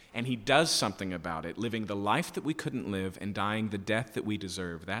condition, and he does something about it, living the life that we couldn't live and dying the death that we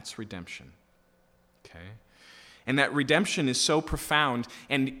deserve. That's redemption. Okay? And that redemption is so profound,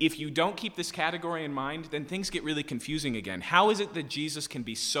 and if you don't keep this category in mind, then things get really confusing again. How is it that Jesus can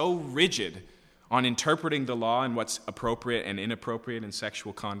be so rigid on interpreting the law and what's appropriate and inappropriate in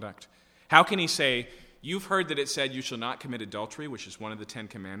sexual conduct? How can he say, you've heard that it said you shall not commit adultery, which is one of the 10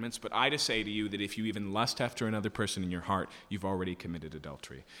 commandments, but I just say to you that if you even lust after another person in your heart, you've already committed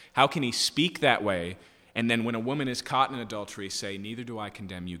adultery? How can he speak that way, and then when a woman is caught in adultery, say, neither do I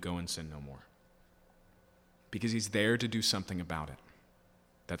condemn you, go and sin no more? Because he's there to do something about it.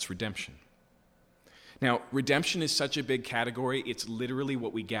 That's redemption. Now, redemption is such a big category, it's literally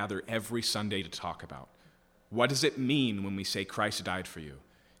what we gather every Sunday to talk about. What does it mean when we say Christ died for you?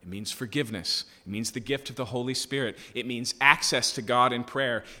 It means forgiveness. It means the gift of the Holy Spirit. It means access to God in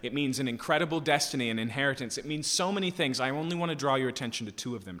prayer. It means an incredible destiny and inheritance. It means so many things. I only want to draw your attention to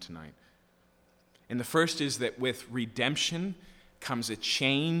 2 of them tonight. And the first is that with redemption comes a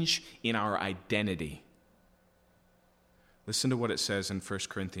change in our identity. Listen to what it says in 1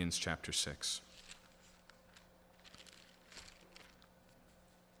 Corinthians chapter 6.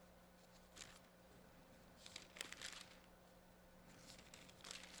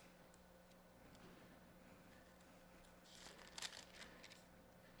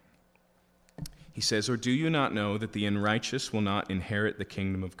 He says, or do you not know that the unrighteous will not inherit the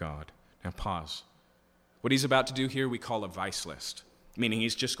kingdom of God? Now pause. What he's about to do here we call a vice list, meaning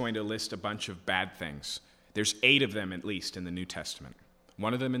he's just going to list a bunch of bad things. There's 8 of them at least in the New Testament.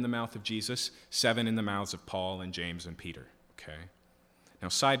 1 of them in the mouth of Jesus, 7 in the mouths of Paul and James and Peter. Okay? Now,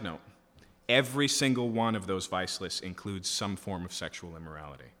 side note, every single one of those vice lists includes some form of sexual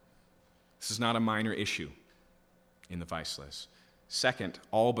immorality. This is not a minor issue in the vice list. Second,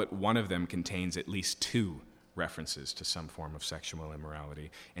 all but one of them contains at least 2 references to some form of sexual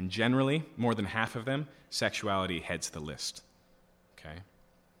immorality. And generally, more than half of them, sexuality heads the list. Okay?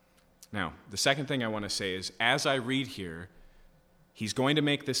 Now, the second thing I want to say is, as I read here, he's going to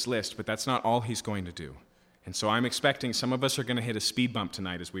make this list, but that's not all he's going to do. And so I'm expecting some of us are going to hit a speed bump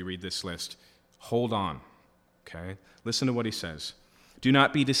tonight as we read this list. Hold on. Okay? Listen to what he says. Do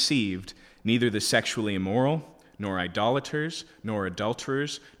not be deceived, neither the sexually immoral, nor idolaters, nor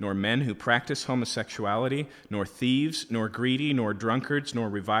adulterers, nor men who practice homosexuality, nor thieves, nor greedy, nor drunkards, nor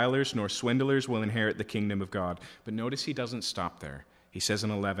revilers, nor swindlers will inherit the kingdom of God. But notice he doesn't stop there. He says in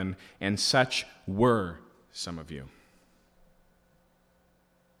 11, and such were some of you.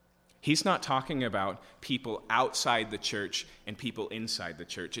 He's not talking about people outside the church and people inside the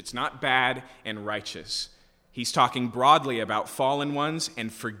church. It's not bad and righteous. He's talking broadly about fallen ones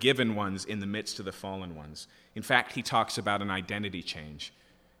and forgiven ones in the midst of the fallen ones. In fact, he talks about an identity change.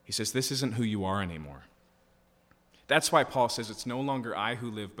 He says, this isn't who you are anymore. That's why Paul says it's no longer I who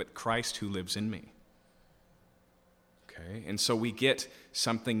live, but Christ who lives in me. Okay? And so we get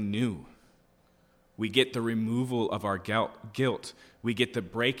something new. We get the removal of our guilt. We get the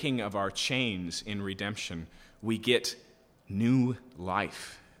breaking of our chains in redemption. We get new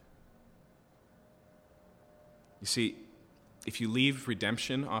life. You see, if you leave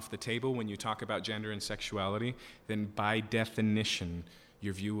redemption off the table when you talk about gender and sexuality, then by definition,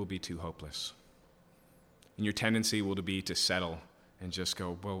 your view will be too hopeless. And your tendency will be to settle and just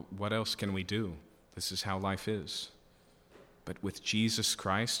go, well, what else can we do? This is how life is. But with Jesus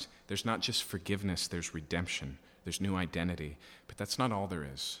Christ, there's not just forgiveness, there's redemption, there's new identity. But that's not all there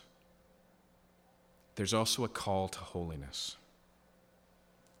is. There's also a call to holiness.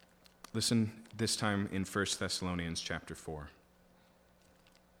 Listen this time in 1 Thessalonians chapter 4.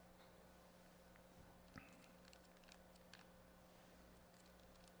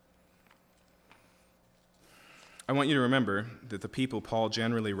 I want you to remember that the people Paul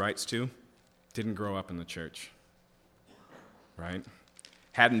generally writes to didn't grow up in the church, right?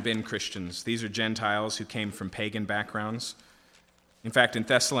 Hadn't been Christians. These are Gentiles who came from pagan backgrounds. In fact, in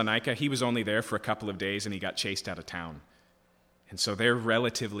Thessalonica, he was only there for a couple of days and he got chased out of town. And so they're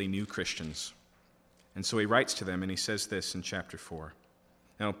relatively new Christians. And so he writes to them and he says this in chapter 4.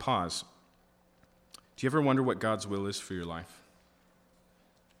 Now, pause. Do you ever wonder what God's will is for your life?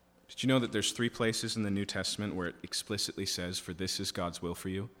 Did you know that there's 3 places in the New Testament where it explicitly says, for this is God's will for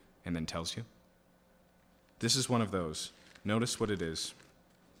you, and then tells you? This is one of those. Notice what it is.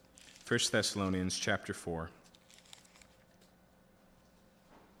 1 Thessalonians chapter 4,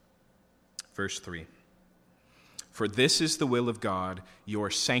 verse 3. For this is the will of God, your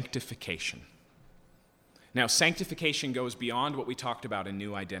sanctification. Now, sanctification goes beyond what we talked about in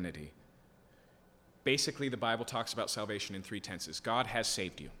new identity. Basically, the Bible talks about salvation in 3 tenses. God has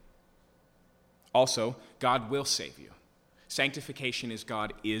saved you. Also, God will save you. Sanctification is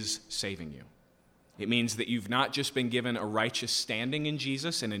God is saving you. It means that you've not just been given a righteous standing in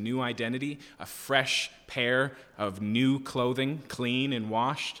Jesus and a new identity, a fresh pair of new clothing, clean and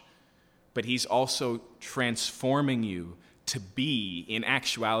washed, but he's also transforming you to be, in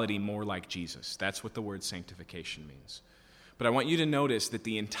actuality, more like Jesus. That's what the word sanctification means. But I want you to notice that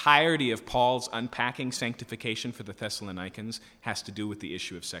the entirety of Paul's unpacking sanctification for the Thessalonians has to do with the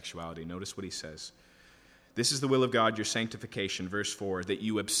issue of sexuality. Notice what he says. This is the will of God, your sanctification, verse 4, that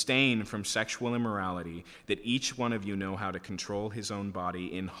you abstain from sexual immorality, that each one of you know how to control his own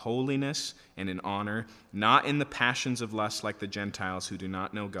body in holiness and in honor, not in the passions of lust like the Gentiles who do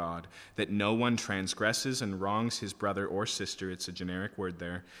not know God, that no one transgresses and wrongs his brother or sister, it's a generic word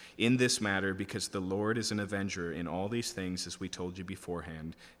there, in this matter, because the Lord is an avenger in all these things, as we told you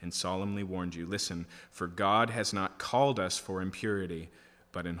beforehand and solemnly warned you. Listen, for God has not called us for impurity,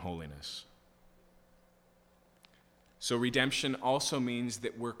 but in holiness. So redemption also means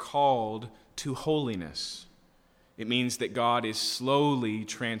that we're called to holiness. It means that God is slowly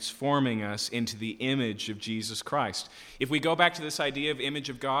transforming us into the image of Jesus Christ. If we go back to this idea of image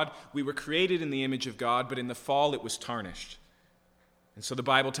of God, we were created in the image of God, but in the fall it was tarnished. And so the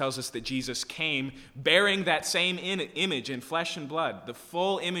Bible tells us that Jesus came bearing that same image in flesh and blood, the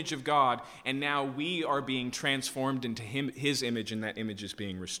full image of God, and now we are being transformed into his image, and that image is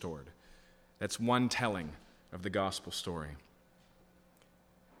being restored. That's one telling of the gospel story.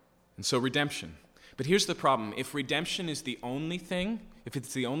 And so redemption. But here's the problem. If redemption is the only thing, if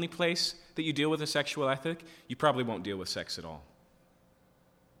it's the only place that you deal with a sexual ethic, you probably won't deal with sex at all.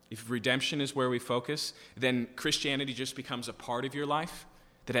 If redemption is where we focus, then Christianity just becomes a part of your life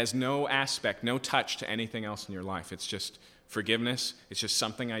that has no aspect, no touch to anything else in your life. It's just forgiveness. It's just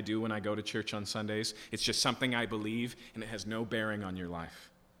something I do when I go to church on Sundays. It's just something I believe, and it has no bearing on your life.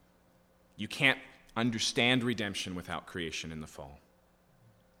 You can't understand redemption without creation in the fall.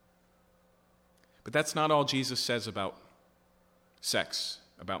 But that's not all Jesus says about sex,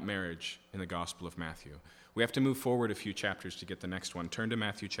 about marriage in the Gospel of Matthew. We have to move forward a few chapters to get the next one. Turn to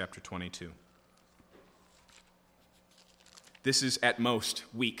Matthew chapter 22. This is at most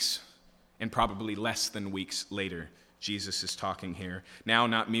weeks And probably less than weeks later, Jesus is talking here. Now,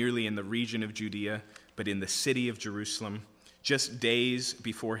 not merely in the region of Judea, but in the city of Jerusalem, just days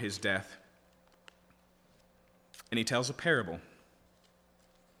before his death. And he tells a parable.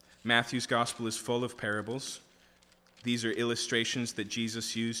 Matthew's gospel is full of parables. These are illustrations that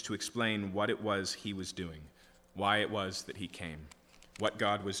Jesus used to explain what it was he was doing, why it was that he came, what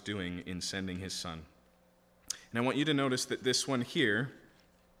God was doing in sending his Son. And I want you to notice that this one here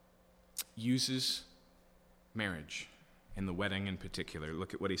uses marriage, and the wedding in particular.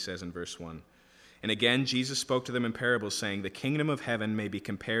 Look at what he says in verse 1. And again, Jesus spoke to them in parables, saying, "The kingdom of heaven may be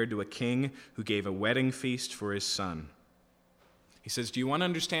compared to a king who gave a wedding feast for his son." He says, do you want to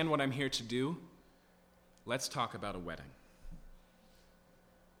understand what I'm here to do? Let's talk about a wedding.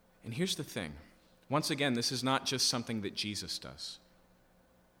 And here's the thing. Once again, this is not just something that Jesus does.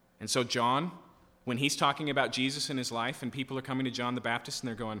 And so John, when he's talking about Jesus in his life, and people are coming to John the Baptist, and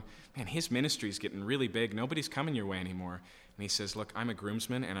they're going, man, his ministry is getting really big. Nobody's coming your way anymore. And he says, look, I'm a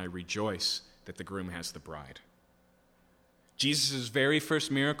groomsman, and I rejoice that the groom has the bride. Jesus' very first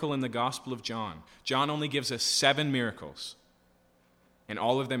miracle in the Gospel of John. John only gives us 7 miracles, and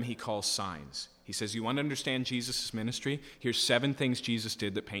all of them he calls signs. He says, you want to understand Jesus' ministry? Here's 7 things Jesus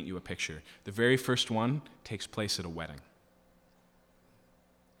did that paint you a picture. The very first one takes place at a wedding.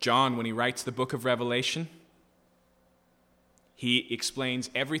 John, when he writes the book of Revelation, he explains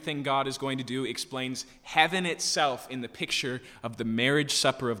everything God is going to do, explains heaven itself in the picture of the marriage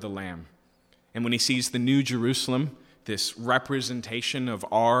supper of the Lamb. And when he sees the New Jerusalem, this representation of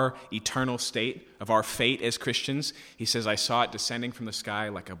our eternal state, of our fate as Christians, he says, I saw it descending from the sky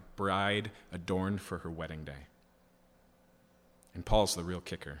like a bride adorned for her wedding day. And Paul's the real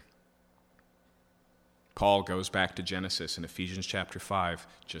kicker. Paul goes back to Genesis in Ephesians chapter 5,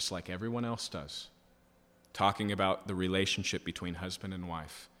 just like everyone else does, talking about the relationship between husband and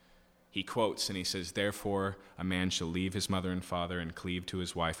wife. He quotes and he says, therefore a man shall leave his mother and father and cleave to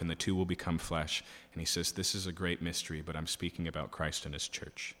his wife, and the two will become flesh. And he says, this is a great mystery, but I'm speaking about Christ and his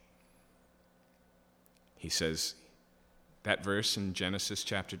church. He says, that verse in Genesis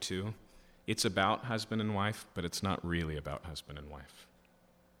chapter 2, it's about husband and wife, but it's not really about husband and wife.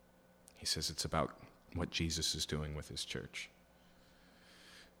 He says it's about what Jesus is doing with his church.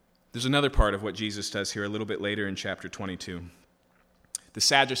 There's another part of what Jesus does here a little bit later in chapter 22. The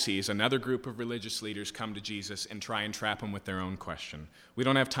Sadducees, another group of religious leaders, come to Jesus and try and trap him with their own question. We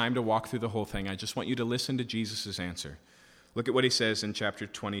don't have time to walk through the whole thing. I just want you to listen to Jesus' answer. Look at what he says in chapter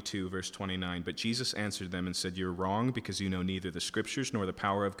 22, verse 29. But Jesus answered them and said, you're wrong because you know neither the Scriptures nor the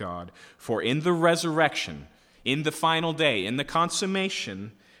power of God. For in the resurrection, in the final day, in the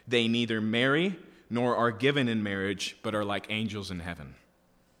consummation, they neither marry nor are given in marriage, but are like angels in heaven.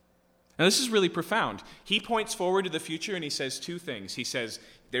 Now, this is really profound. He points forward to the future and he says 2 things. He says,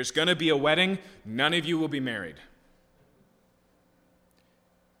 there's going to be a wedding, none of you will be married.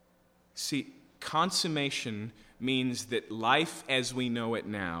 See, consummation means that life as we know it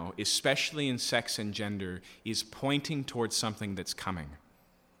now, especially in sex and gender, is pointing towards something that's coming.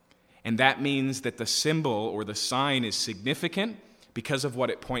 And that means that the symbol or the sign is significant because of what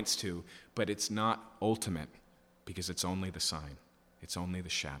it points to, but it's not ultimate because it's only the sign. It's only the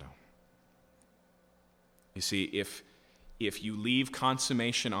shadow. You see, if you leave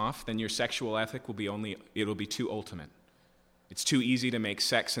consummation off, then your sexual ethic it'll be too ultimate. It's too easy to make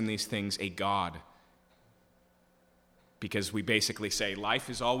sex and these things a god. Because we basically say, life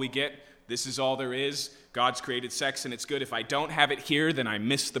is all we get, this is all there is, God's created sex and it's good. If I don't have it here, then I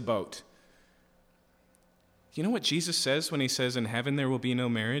miss the boat. You know what Jesus says when he says in heaven there will be no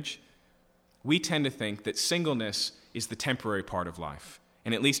marriage? We tend to think that singleness is the temporary part of life.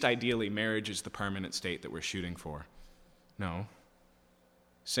 And at least ideally, marriage is the permanent state that we're shooting for. No.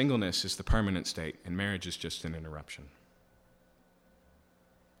 Singleness is the permanent state, and marriage is just an interruption.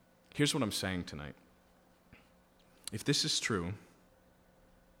 Here's what I'm saying tonight. If this is true,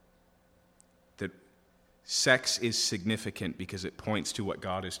 that sex is significant because it points to what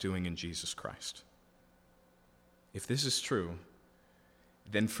God is doing in Jesus Christ. If this is true,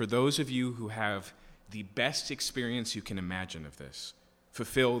 then for those of you who have the best experience you can imagine of this,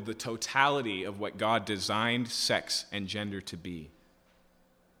 fulfill the totality of what God designed sex and gender to be,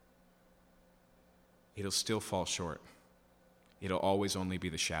 it'll still fall short. It'll always only be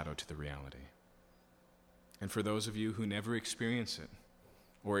the shadow to the reality. And for those of you who never experience it,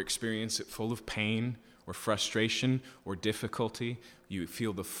 or experience it full of pain or frustration or difficulty, you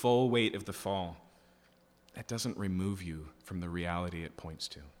feel the full weight of the fall, that doesn't remove you from the reality it points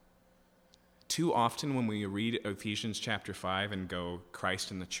to. Too often when we read Ephesians chapter 5 and go,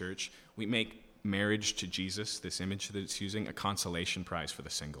 Christ and the church, we make marriage to Jesus, this image that it's using, a consolation prize for the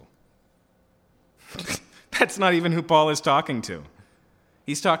single. That's not even who Paul is talking to.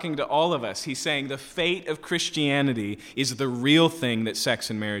 He's talking to all of us. He's saying the fate of Christianity is the real thing that sex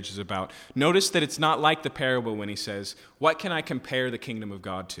and marriage is about. Notice that it's not like the parable when he says, what can I compare the kingdom of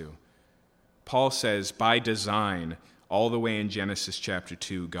God to? Paul says, by design, all the way in Genesis chapter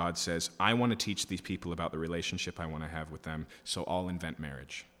 2, God says, I want to teach these people about the relationship I want to have with them, so I'll invent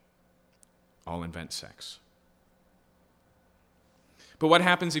marriage. I'll invent sex. But what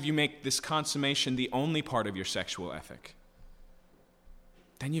happens if you make this consummation the only part of your sexual ethic?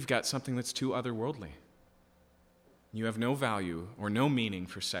 Then you've got something that's too otherworldly. You have no value or no meaning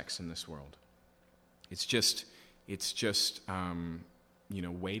for sex in this world. It's just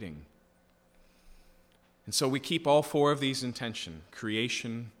waiting. And so we keep all four of these in tension: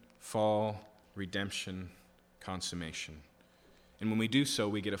 creation, fall, redemption, consummation. And when we do so,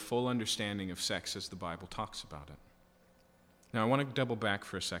 we get a full understanding of sex as the Bible talks about it. Now, I want to double back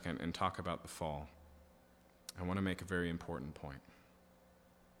for a second and talk about the fall. I want to make a very important point.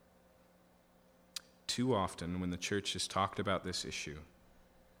 Too often, when the church has talked about this issue,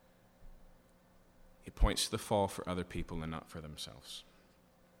 it points to the fall for other people and not for themselves.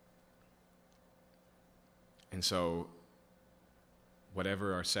 And so,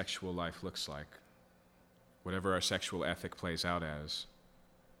 whatever our sexual life looks like, whatever our sexual ethic plays out as,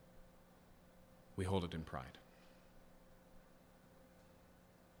 we hold it in pride.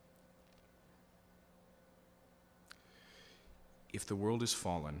 If the world is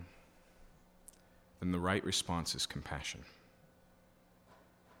fallen, then the right response is compassion.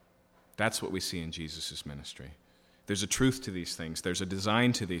 That's what we see in Jesus' ministry. There's a truth to these things. There's a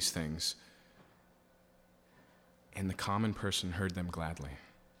design to these things. And the common person heard them gladly.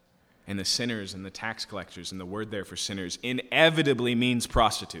 And the sinners and the tax collectors, and the word there for sinners inevitably means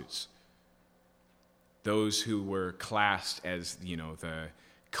prostitutes. Those who were classed as, the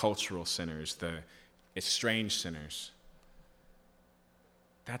cultural sinners, the estranged sinners.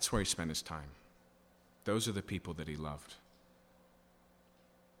 That's where he spent his time. Those are the people that he loved.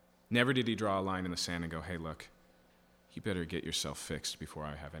 Never did he draw a line in the sand and go, hey, look, you better get yourself fixed before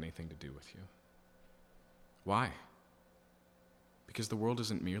I have anything to do with you. Why? Because the world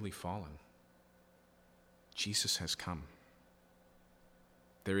isn't merely fallen. Jesus has come.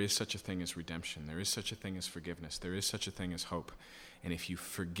 There is such a thing as redemption. There is such a thing as forgiveness. There is such a thing as hope. And if you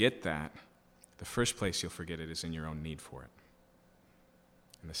forget that, the first place you'll forget it is in your own need for it.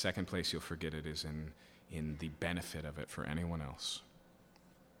 And the second place you'll forget it is in the benefit of it for anyone else.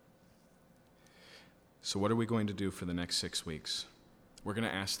 So what are we going to do for the next 6 weeks? We're going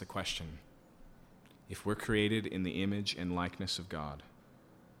to ask the question, if we're created in the image and likeness of God,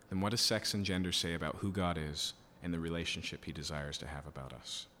 then what does sex and gender say about who God is and the relationship he desires to have about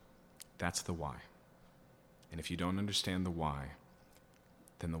us? That's the why. And if you don't understand the why,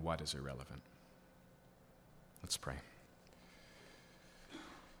 then the what is irrelevant. Let's pray.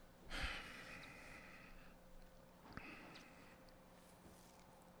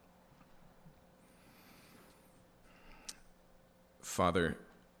 Father,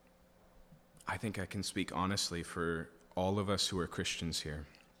 I think I can speak honestly for all of us who are Christians here,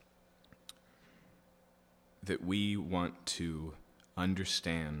 that we want to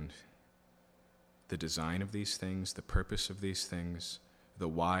understand the design of these things, the purpose of these things, the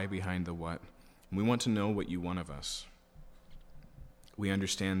why behind the what. And we want to know what you want of us. We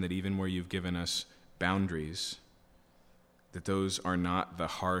understand that even where you've given us boundaries, that those are not the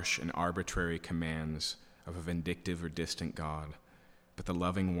harsh and arbitrary commands of a vindictive or distant God, but the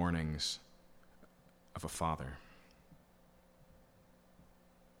loving warnings of a Father.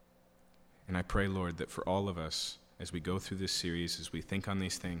 And I pray, Lord, that for all of us, as we go through this series, as we think on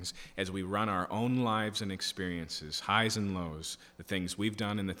these things, as we run our own lives and experiences, highs and lows, the things we've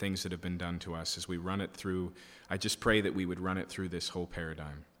done and the things that have been done to us, as we run it through, I just pray that we would run it through this whole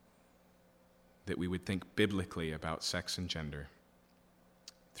paradigm, that we would think biblically about sex and gender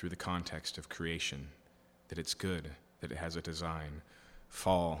through the context of creation, that it's good, that it has a design,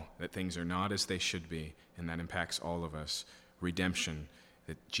 fall, that things are not as they should be, and that impacts all of us, redemption,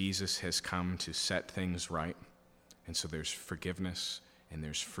 that Jesus has come to set things right, and so there's forgiveness, and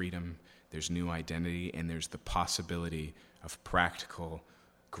there's freedom, there's new identity, and there's the possibility of practical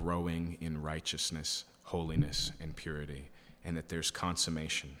growing in righteousness, holiness, and purity, and that there's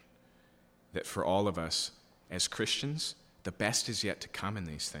consummation, that for all of us as Christians, the best is yet to come in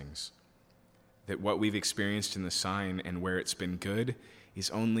these things, that what we've experienced in the sign and where it's been good is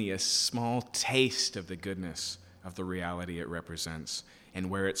only a small taste of the goodness of the reality it represents, and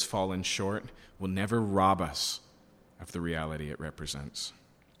where it's fallen short will never rob us of the reality it represents.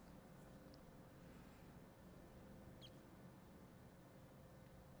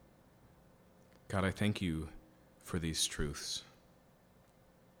 God, I thank you for these truths.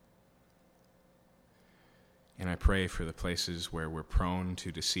 And I pray for the places where we're prone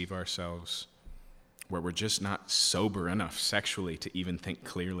to deceive ourselves, where we're just not sober enough sexually to even think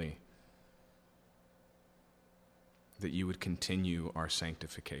clearly, that you would continue our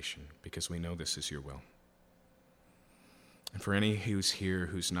sanctification, because we know this is your will. And for any who's here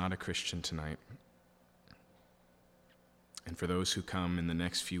who's not a Christian tonight, and for those who come in the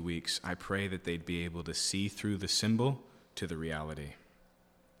next few weeks, I pray that they'd be able to see through the symbol to the reality.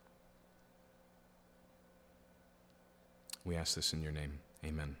 We ask this in your name.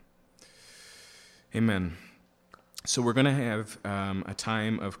 Amen. Amen. So we're going to have a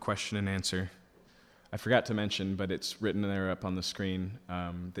time of question and answer. I forgot to mention, but it's written there up on the screen,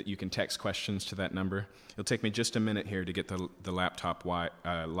 that you can text questions to that number. It'll take me just a minute here to get the laptop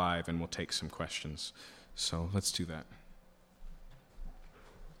live, and we'll take some questions. So let's do that.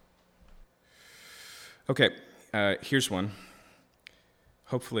 Okay, here's one.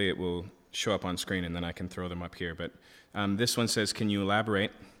 Hopefully it will show up on screen, and then I can throw them up here. But this one says, can you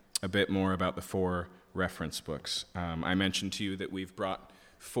elaborate a bit more about the 4 reference books? I mentioned to you that we've brought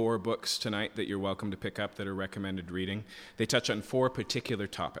 4 books tonight that you're welcome to pick up that are recommended reading. They touch on 4 particular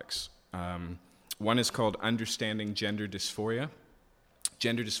topics. One is called Understanding Gender Dysphoria.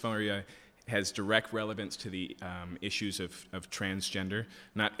 Gender dysphoria has direct relevance to the issues of transgender.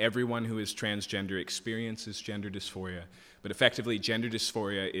 Not everyone who is transgender experiences gender dysphoria, but effectively gender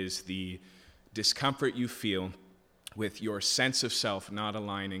dysphoria is the discomfort you feel with your sense of self not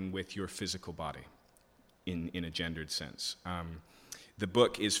aligning with your physical body in a gendered sense. The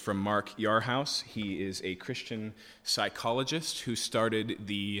book is from Mark Yarhouse. He is a Christian psychologist who started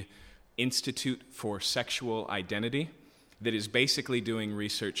the Institute for Sexual Identity that is basically doing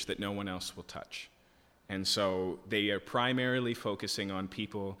research that no one else will touch. And so they are primarily focusing on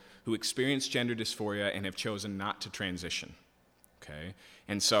people who experience gender dysphoria and have chosen not to transition. Okay?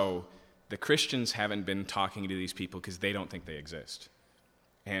 And so the Christians haven't been talking to these people because they don't think they exist.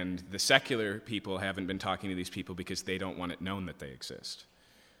 And the secular people haven't been talking to these people because they don't want it known that they exist.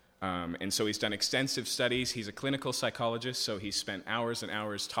 And so he's done extensive studies. He's a clinical psychologist, so he's spent hours and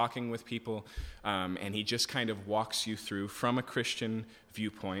hours talking with people, and he just kind of walks you through, from a Christian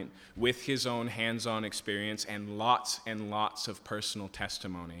viewpoint, with his own hands-on experience and lots of personal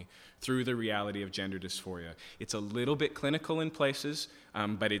testimony through the reality of gender dysphoria. It's a little bit clinical in places,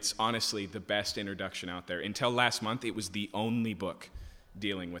 but it's honestly the best introduction out there. Until last month, it was the only book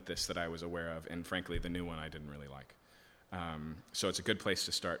dealing with this that I was aware of, and frankly, the new one I didn't really like. So it's a good place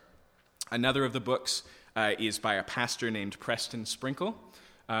to start. Another of the books is by a pastor named Preston Sprinkle.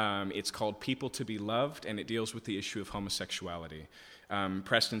 It's called People to be Loved, and it deals with the issue of homosexuality.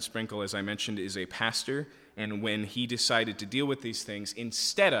 Preston Sprinkle, as I mentioned, is a pastor, and when he decided to deal with these things,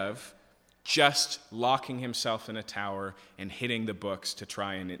 instead of just locking himself in a tower and hitting the books to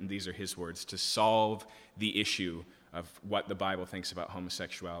try and these are his words, to solve the issue of what the Bible thinks about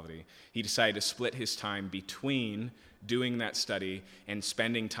homosexuality, he decided to split his time between doing that study and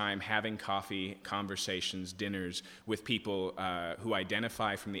spending time having coffee, conversations, dinners with people who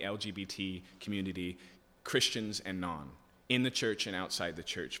identify from the LGBT community, Christians and non, in the church and outside the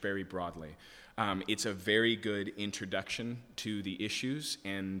church, very broadly. It's a very good introduction to the issues,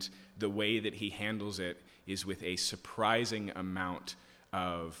 and the way that he handles it is with a surprising amount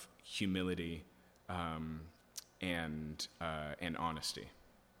of humility and honesty.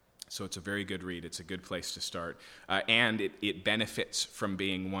 So it's a very good read. It's a good place to start. And it benefits from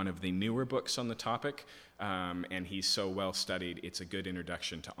being one of the newer books on the topic, and he's so well studied, it's a good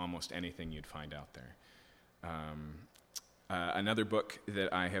introduction to almost anything you'd find out there. Another book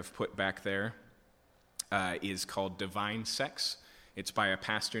that I have put back there is called Divine Sex. It's by a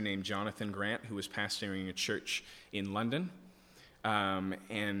pastor named Jonathan Grant, who was pastoring a church in London.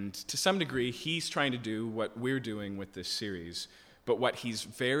 And to some degree, he's trying to do what we're doing with this series, but what he's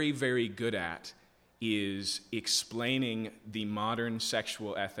very, very good at is explaining the modern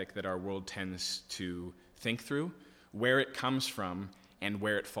sexual ethic that our world tends to think through, where it comes from, and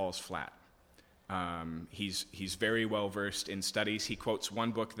where it falls flat. He's very well versed in studies. He quotes one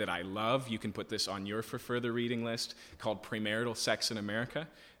book that I love. You can put this on your for further reading list, called Premarital Sex in America.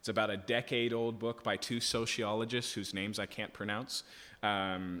 It's about a decade-old book by 2 sociologists whose names I can't pronounce,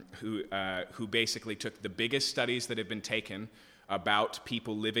 who basically took the biggest studies that have been taken about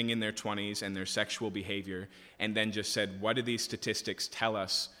people living in their 20s and their sexual behavior, and then just said, what do these statistics tell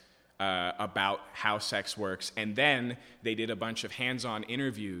us about how sex works? And then they did a bunch of hands-on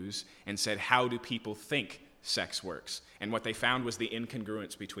interviews and said, how do people think sex works? And what they found was the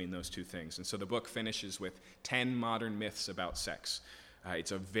incongruence between those two things. And so the book finishes with 10 modern myths about sex.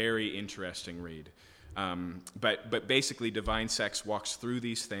 It's a very interesting read. But basically, Divine Sex walks through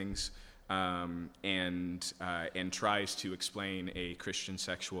these things and tries to explain a Christian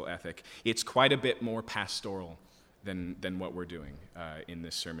sexual ethic. It's quite a bit more pastoral than what we're doing in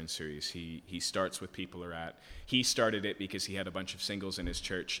this sermon series. He starts with people are at. He started it because he had a bunch of singles in his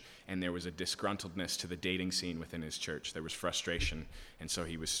church, and there was a disgruntledness to the dating scene within his church. There was frustration, and so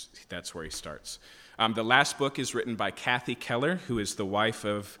that's where he starts. The last book is written by Kathy Keller, who is the wife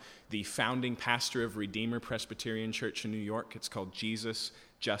of the founding pastor of Redeemer Presbyterian Church in New York. It's called Jesus,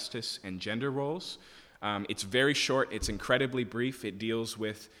 Justice, and Gender Roles. It's very short. It's incredibly brief. It deals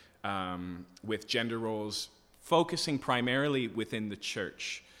with gender roles focusing primarily within the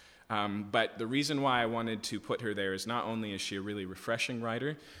church. But the reason why I wanted to put her there is not only is she a really refreshing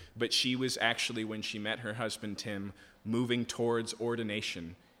writer, but she was actually, when she met her husband Tim, moving towards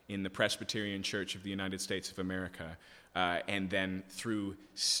ordination in the Presbyterian Church of the United States of America. And then through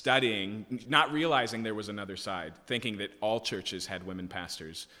studying, not realizing there was another side, thinking that all churches had women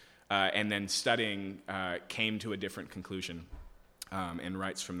pastors, and then studying came to a different conclusion. And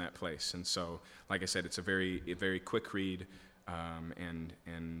writes from that place. And so, like I said, it's a very quick read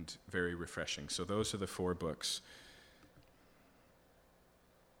and very refreshing. So those are the 4 books.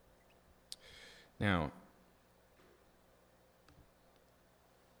 Now,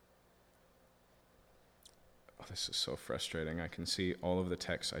 this is so frustrating. I can see all of the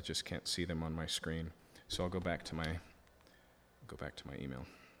texts. I just can't see them on my screen. So I'll go back to my email.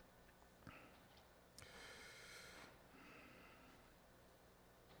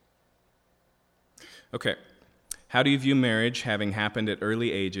 Okay, how do you view marriage having happened at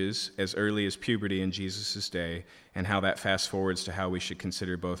early ages, as early as puberty in Jesus' day, and how that fast forwards to how we should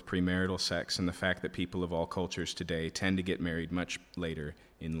consider both premarital sex and the fact that people of all cultures today tend to get married much later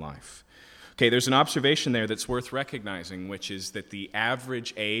in life? Okay, there's an observation there that's worth recognizing, which is that the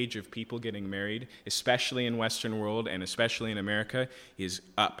average age of people getting married, especially in Western world and especially in America, is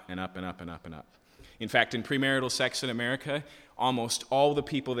up and up and up and up and up. In fact, in premarital sex in America, almost all the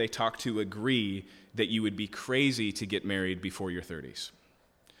people they talk to agree that you would be crazy to get married before your 30s.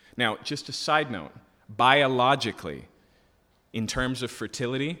 Now, just a side note, biologically, in terms of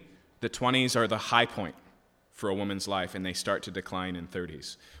fertility, the 20s are the high point for a woman's life, and they start to decline in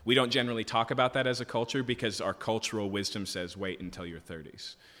 30s. We don't generally talk about that as a culture because our cultural wisdom says wait until your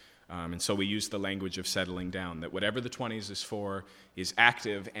 30s. And so we use the language of settling down, that whatever the 20s is for is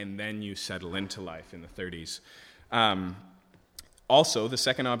active, and then you settle into life in the 30s. Also, the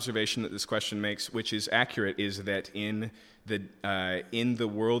second observation that this question makes, which is accurate, is that in the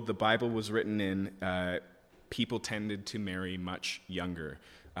world the Bible was written in, people tended to marry much younger,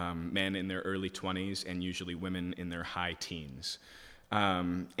 men in their early 20s and usually women in their high teens.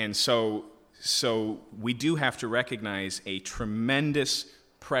 And so we do have to recognize a tremendous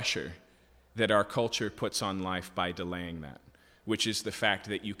pressure that our culture puts on life by delaying that, which is the fact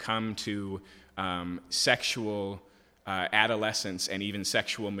that you come to sexual adolescence and even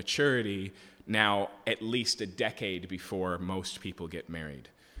sexual maturity now at least a decade before most people get married,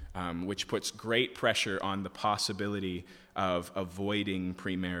 which puts great pressure on the possibility of avoiding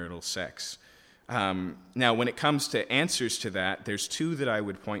premarital sex. Now, when it comes to answers to that, there's 2 that I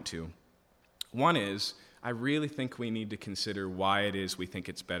would point to. One is, I really think we need to consider why it is we think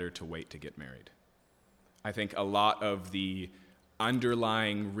it's better to wait to get married. I think a lot of the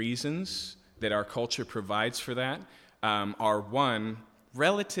underlying reasons that our culture provides for that are, one,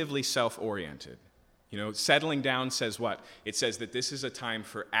 relatively self-oriented. You know, settling down says what? It says that this is a time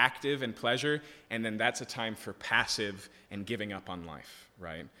for active and pleasure, and then that's a time for passive and giving up on life,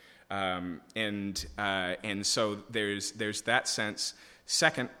 right? And so there's that sense.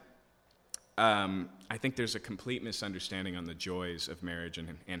 Second, I think there's a complete misunderstanding on the joys of marriage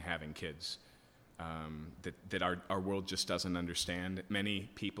and having kids. That our world just doesn't understand. Many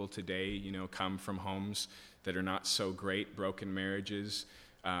people today, come from homes that are not so great, broken marriages,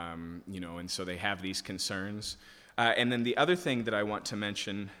 and so they have these concerns. And then the other thing that I want to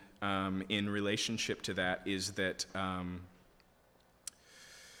mention in relationship to that is that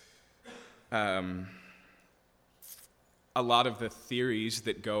a lot of the theories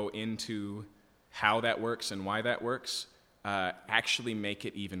that go into how that works and why that works actually make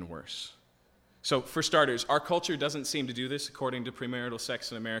it even worse. So for starters, our culture doesn't seem to do this according to premarital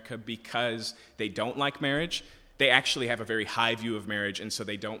sex in America because they don't like marriage. They actually have a very high view of marriage, and so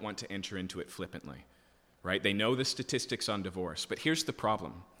they don't want to enter into it flippantly, right? They know the statistics on divorce, but here's the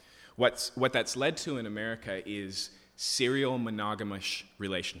problem. What that's led to in America is serial monogamous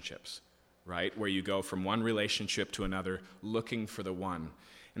relationships. right? Where you go from one relationship to another looking for the one.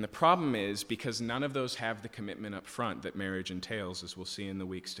 And the problem is, because none of those have the commitment up front that marriage entails, as we'll see in the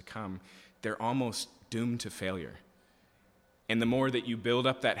weeks to come, they're almost doomed to failure. And the more that you build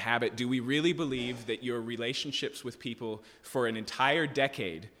up that habit, do we really believe that your relationships with people for an entire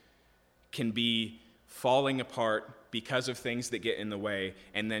decade can be falling apart because of things that get in the way,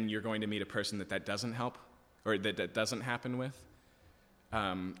 and then you're going to meet a person that doesn't help, or that doesn't happen with?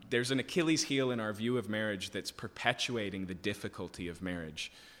 There's an Achilles heel in our view of marriage that's perpetuating the difficulty of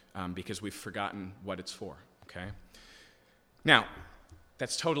marriage because we've forgotten what it's for, okay? Now,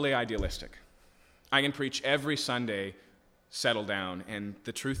 that's totally idealistic. I can preach every Sunday, settle down, and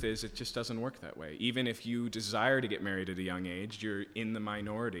the truth is it just doesn't work that way. Even if you desire to get married at a young age, you're in the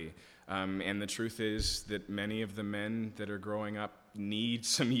minority. And the truth is that many of the men that are growing up need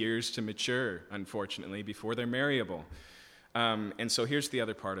some years to mature, unfortunately, before they're marryable. And so here's the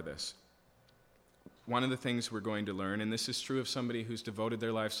other part of this. One of the things we're going to learn, and this is true of somebody who's devoted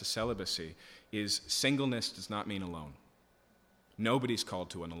their lives to celibacy, is singleness does not mean alone. Nobody's called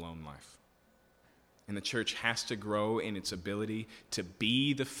to an alone life. And the church has to grow in its ability to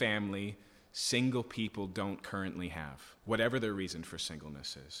be the family single people don't currently have, whatever their reason for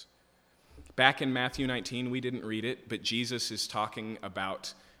singleness is. Back in Matthew 19, we didn't read it, but Jesus is talking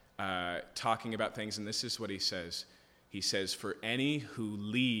about things, and this is what he says. He says, "For any who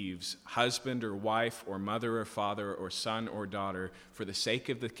leaves husband or wife or mother or father or son or daughter for the sake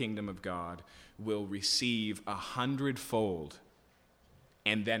of the kingdom of God will receive 100-fold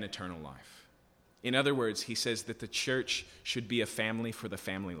and then eternal life." In other words, he says that the church should be a family for the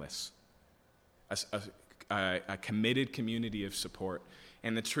familyless, a committed community of support.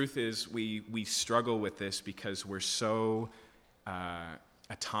 And the truth is we struggle with this because we're so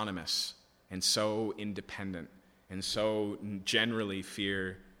autonomous and so independent and so generally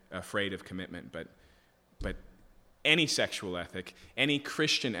afraid of commitment. But any sexual ethic, any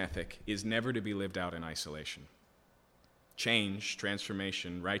Christian ethic is never to be lived out in isolation. Change,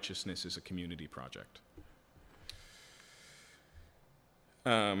 transformation, righteousness is a community project.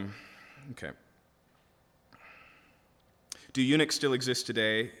 Okay. Do eunuchs still exist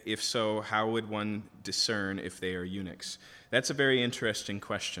today? If so, how would one discern if they are eunuchs? That's a very interesting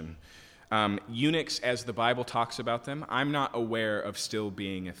question. Eunuchs, as the Bible talks about them, I'm not aware of still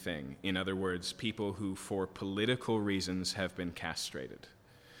being a thing. In other words, people who, for political reasons, have been castrated.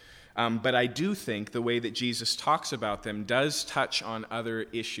 But I do think the way that Jesus talks about them does touch on other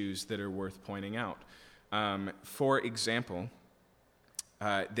issues that are worth pointing out. For example,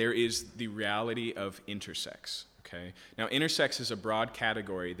 there is the reality of intersex. Okay? Now, intersex is a broad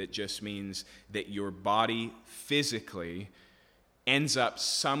category that just means that your body physically ends up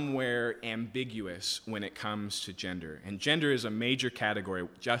somewhere ambiguous when it comes to gender. And gender is a major category,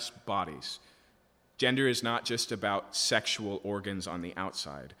 just bodies. Gender is not just about sexual organs on the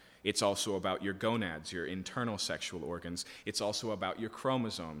outside. It's also about your gonads, your internal sexual organs. It's also about your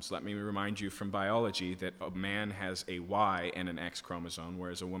chromosomes. Let me remind you from biology that a man has a Y and an X chromosome,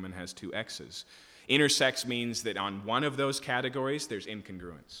 whereas a woman has 2 X's. Intersex means that on one of those categories, there's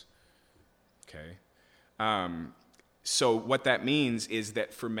incongruence. Okay? So what that means is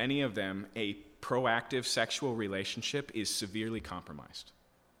that for many of them, a proactive sexual relationship is severely compromised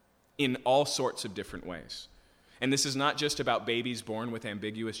in all sorts of different ways. And this is not just about babies born with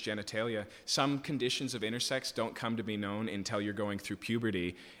ambiguous genitalia. Some conditions of intersex don't come to be known until you're going through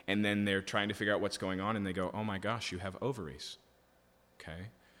puberty, and then they're trying to figure out what's going on, and they go, oh my gosh, you have ovaries. Okay?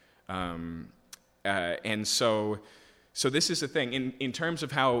 And so this is the thing. In terms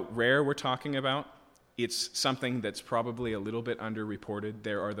of how rare we're talking about, it's something that's probably a little bit underreported.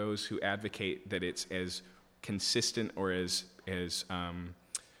 There are those who advocate that it's as consistent or as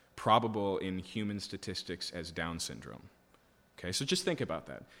probable in human statistics as Down syndrome. Okay, so just think about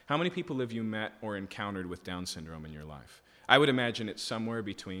that. How many people have you met or encountered with Down syndrome in your life? I would imagine it's somewhere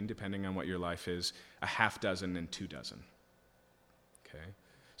between, depending on what your life is, 6 and 24. Okay?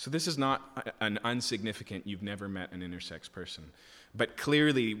 So this is not an insignificant, you've never met an intersex person. But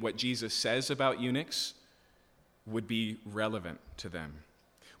clearly what Jesus says about eunuchs would be relevant to them.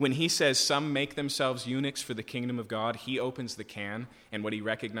 When he says some make themselves eunuchs for the kingdom of God, he opens the can, and what he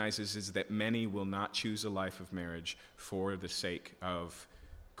recognizes is that many will not choose a life of marriage for the sake of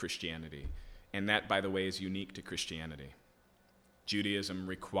Christianity. And that, by the way, is unique to Christianity. Judaism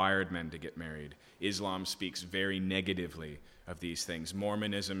required men to get married. Islam speaks very negatively of these things.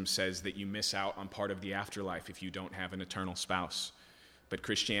 Mormonism says that you miss out on part of the afterlife if you don't have an eternal spouse. But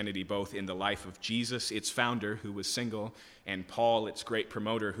Christianity, both in the life of Jesus, its founder, who was single, and Paul, its great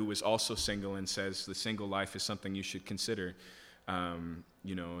promoter, who was also single and says the single life is something you should consider, And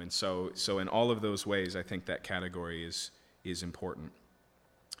so in all of those ways, I think that category is important.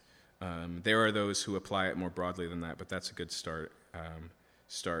 There are those who apply it more broadly than that, but that's a good start.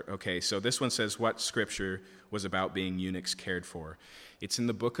 Okay, so this one says, what scripture was about being eunuchs cared for? It's in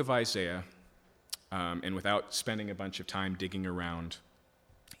the book of Isaiah, and without spending a bunch of time digging around,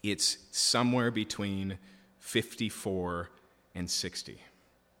 it's somewhere between 54 and 60.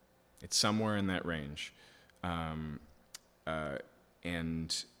 It's somewhere in that range. You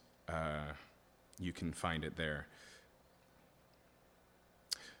can find it there.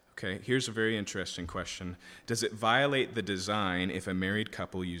 Okay, here's a very interesting question. Does it violate the design if a married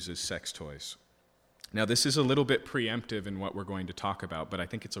couple uses sex toys? Now, this is a little bit preemptive in what we're going to talk about, but I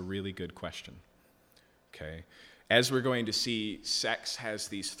think it's a really good question. Okay, as we're going to see, sex has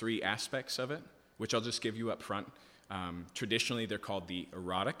these three aspects of it, which I'll just give you up front. Traditionally, they're called the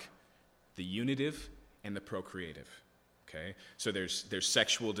erotic, the unitive, and the procreative. Okay, so there's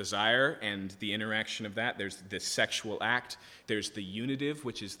sexual desire and the interaction of that. There's the sexual act. There's the unitive,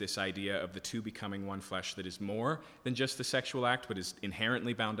 which is this idea of the two becoming one flesh that is more than just the sexual act, but is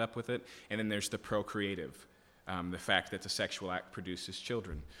inherently bound up with it. And then there's the procreative, the fact that the sexual act produces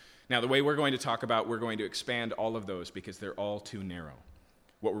children. Now, the way we're going to expand all of those because they're all too narrow.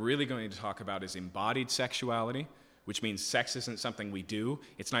 What we're really going to talk about is embodied sexuality, which means sex isn't something we do.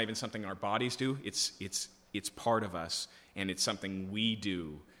 It's not even something our bodies do. It's part of us, and it's something we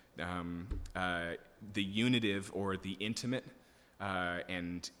do. The unitive or the intimate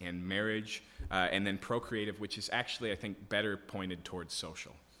and marriage, and then procreative, which is actually, I think, better pointed towards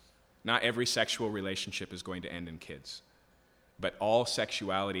social. Not every sexual relationship is going to end in kids, but all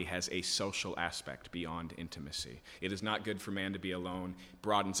sexuality has a social aspect beyond intimacy. It is not good for man to be alone.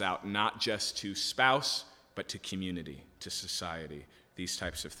 Broadens out not just to spouse, but to community, to society, these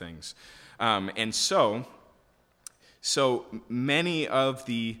types of things. So many of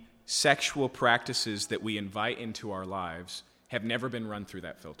the sexual practices that we invite into our lives have never been run through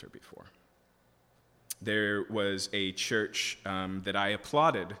that filter before. There was a church that I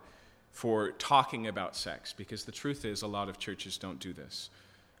applauded for talking about sex, because the truth is a lot of churches don't do this.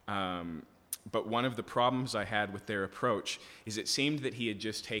 But one of the problems I had with their approach is it seemed that he had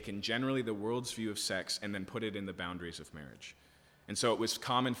just taken generally the world's view of sex and then put it in the boundaries of marriage. And so it was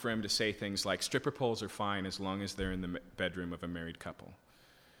common for him to say things like, stripper poles are fine as long as they're in the bedroom of a married couple.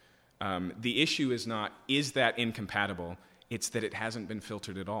 The issue is not, is that incompatible? It's that it hasn't been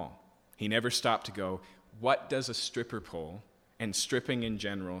filtered at all. He never stopped to go, what does a stripper pole and stripping in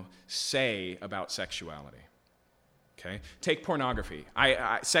general say about sexuality? Okay? Take pornography.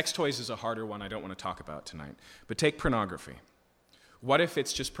 Sex toys is a harder one I don't want to talk about tonight. But take pornography. What if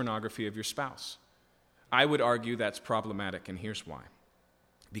it's just pornography of your spouse? I would argue that's problematic, and here's why.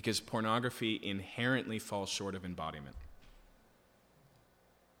 Because pornography inherently falls short of embodiment.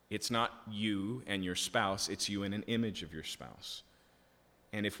 It's not you and your spouse, it's you and an image of your spouse.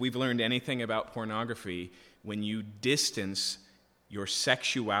 And if we've learned anything about pornography, when you distance your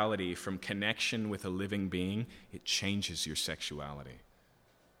sexuality from connection with a living being, it changes your sexuality.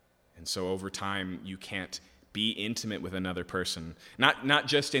 And so over time, you can't be intimate with another person. Not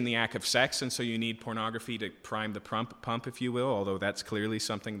just in the act of sex, and so you need pornography to prime the pump, if you will, although that's clearly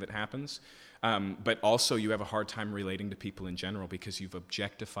something that happens. But also you have a hard time relating to people in general because you've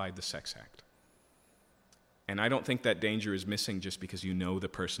objectified the sex act. And I don't think that danger is missing just because you know the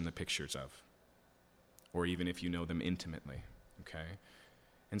person the picture's of, or even if you know them intimately, okay?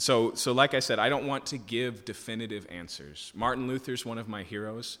 And so like I said, I don't want to give definitive answers. Martin Luther's one of my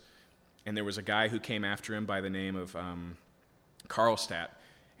heroes. And there was a guy who came after him by the name of Karlstadt.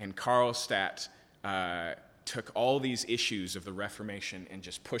 And Karlstadt took all these issues of the Reformation and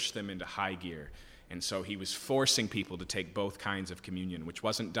just pushed them into high gear. And so he was forcing people to take both kinds of communion, which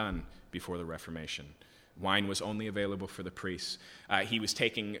wasn't done before the Reformation. Wine was only available for the priests. He was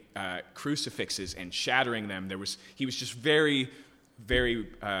taking crucifixes and shattering them. He was just very, very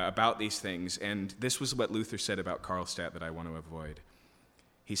about these things. And this was what Luther said about Karlstadt that I want to avoid.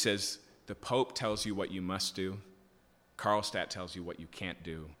 He says, the Pope tells you what you must do. Karlstadt tells you what you can't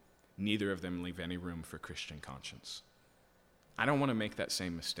do. Neither of them leave any room for Christian conscience. I don't want to make that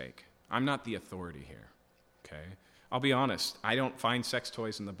same mistake. I'm not the authority here, okay? I'll be honest, I don't find sex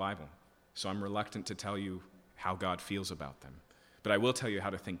toys in the Bible, so I'm reluctant to tell you how God feels about them. But I will tell you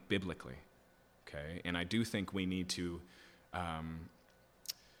how to think biblically, okay? And I do think we need to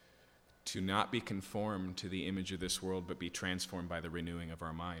not be conformed to the image of this world, but be transformed by the renewing of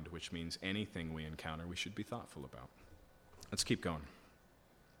our mind, which means anything we encounter we should be thoughtful about. Let's keep going.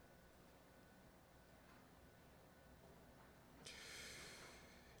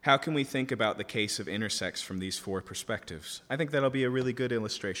 How can we think about the case of intersex from these four perspectives? I think that'll be a really good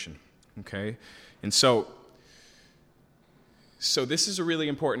illustration, okay? And so this is a really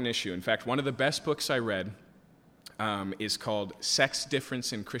important issue. In fact, one of the best books I read is called Sex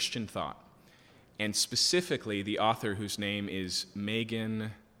Difference in Christian Thought. And specifically, the author, whose name is Megan,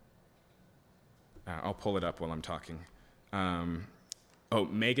 I'll pull it up while I'm talking.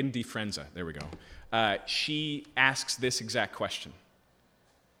 Megan DiFrenza, there we go. She asks this exact question.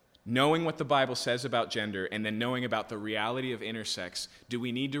 Knowing what the Bible says about gender and then knowing about the reality of intersex, do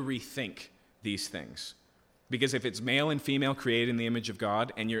we need to rethink these things? Because if it's male and female created in the image of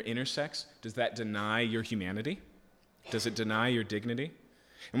God and you're intersex, does that deny your humanity? Does it deny your dignity?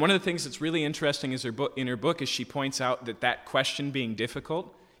 And one of the things that's really interesting is in her book is she points out that question being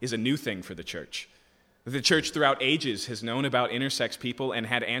difficult is a new thing for the church. The church throughout ages has known about intersex people and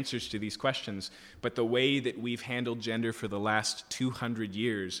had answers to these questions, but the way that we've handled gender for the last 200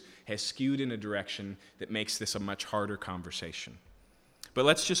 years has skewed in a direction that makes this a much harder conversation. But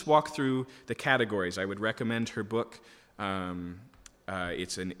let's just walk through the categories. I would recommend her book.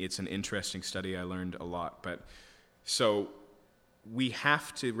 It's an interesting study. I learned a lot. So we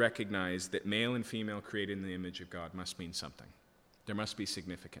have to recognize that male and female created in the image of God must mean something. There must be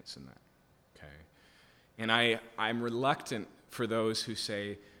significance in that. Okay. And I'm reluctant for those who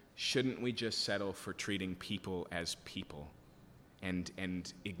say, shouldn't we just settle for treating people as people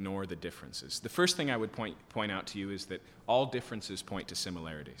and ignore the differences? The first thing I would point out to you is that all differences point to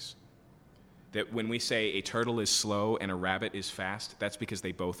similarities. That when we say a turtle is slow and a rabbit is fast, that's because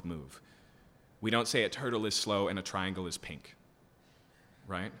they both move. We don't say a turtle is slow and a triangle is pink,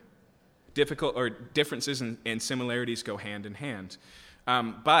 right? Differences and similarities go hand in hand.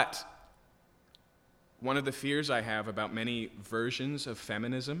 But one of the fears I have about many versions of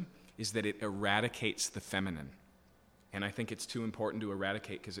feminism is that it eradicates the feminine. And I think it's too important to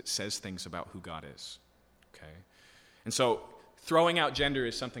eradicate because it says things about who God is. Okay? And so throwing out gender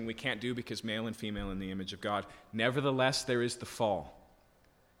is something we can't do because male and female in the image of God. Nevertheless, there is the fall,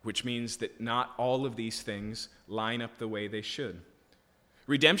 which means that not all of these things line up the way they should.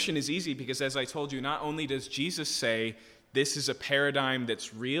 Redemption is easy because, as I told you, not only does Jesus say this is a paradigm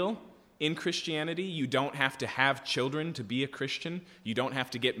that's real in Christianity, you don't have to have children to be a Christian, you don't have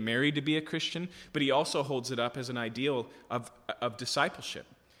to get married to be a Christian, but he also holds it up as an ideal of discipleship.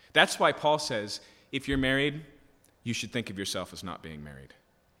 That's why Paul says, if you're married, you should think of yourself as not being married.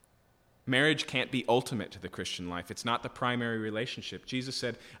 Marriage can't be ultimate to the Christian life. It's not the primary relationship. Jesus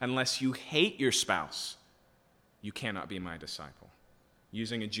said, unless you hate your spouse, you cannot be my disciple.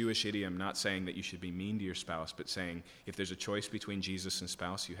 Using a Jewish idiom, not saying that you should be mean to your spouse, but saying if there's a choice between Jesus and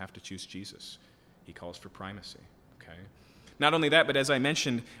spouse, you have to choose Jesus. He calls for primacy. Okay? Not only that, but as I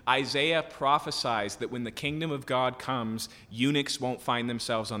mentioned, Isaiah prophesies that when the kingdom of God comes, eunuchs won't find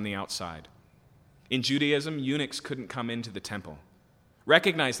themselves on the outside. In Judaism, eunuchs couldn't come into the temple.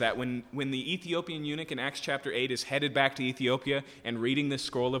 Recognize that when the Ethiopian eunuch in Acts chapter 8 is headed back to Ethiopia and reading this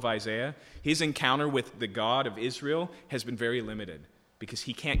scroll of Isaiah, his encounter with the God of Israel has been very limited because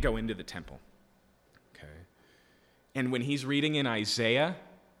he can't go into the temple. Okay? And when he's reading in Isaiah,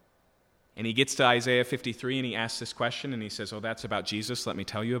 and he gets to Isaiah 53 and he asks this question and he says, oh, that's about Jesus, let me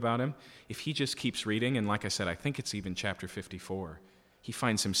tell you about him. If he just keeps reading, and like I said, I think it's even chapter 54, he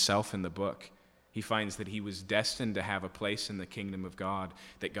finds himself in the book. He finds that he was destined to have a place in the kingdom of God,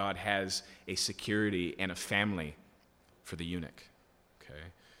 that God has a security and a family for the eunuch. Okay?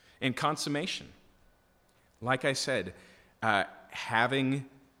 And consummation. Like I said, having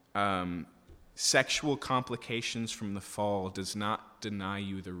sexual complications from the fall does not deny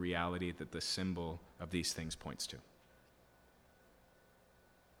you the reality that the symbol of these things points to.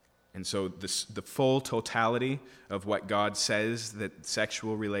 And so the full totality of what God says that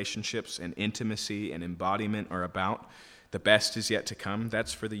sexual relationships and intimacy and embodiment are about, the best is yet to come.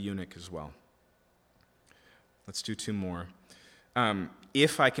 That's for the eunuch as well. Let's do two more.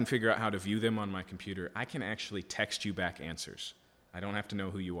 If I can figure out how to view them on my computer, I can actually text you back answers. I don't have to know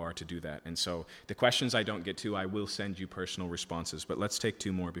who you are to do that. And so the questions I don't get to, I will send you personal responses. But let's take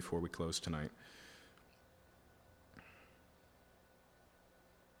two more before we close tonight.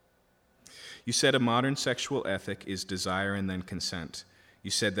 You said a modern sexual ethic is desire and then consent.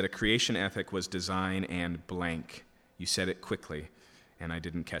 You said that a creation ethic was design and blank. You said it quickly, and I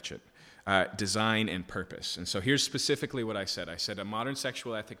didn't catch it. Design and purpose. And so here's specifically what I said. I said a modern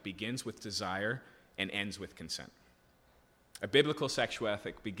sexual ethic begins with desire and ends with consent. A biblical sexual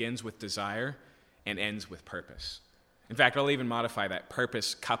ethic begins with desire and ends with purpose. In fact, I'll even modify that,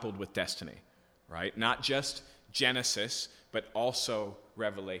 purpose coupled with destiny, right? Not just Genesis, but also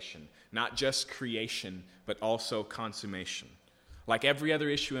Revelation. Not just creation, but also consummation. Like every other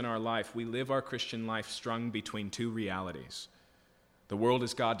issue in our life, we live our Christian life strung between two realities: the world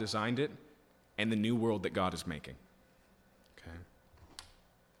as God designed it and the new world that God is making. Okay.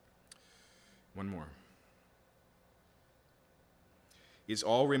 One more. Is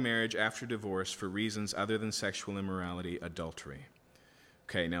all remarriage after divorce for reasons other than sexual immorality adultery?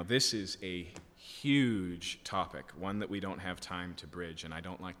 Okay, now this is a huge topic, one that we don't have time to bridge, and I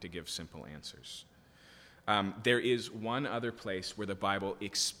don't like to give simple answers. There is one other place where the Bible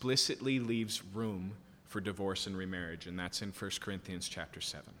explicitly leaves room for divorce and remarriage, and that's in 1 Corinthians chapter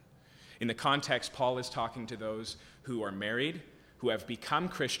 7. In the context, Paul is talking to those who are married, who have become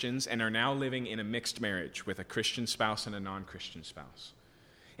Christians, and are now living in a mixed marriage with a Christian spouse and a non-Christian spouse.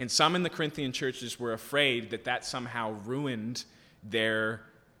 And some in the Corinthian churches were afraid that that somehow ruined their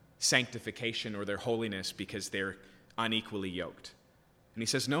sanctification or their holiness because they're unequally yoked. And he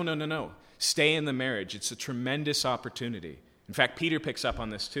says, no. Stay in the marriage. It's a tremendous opportunity. In fact, Peter picks up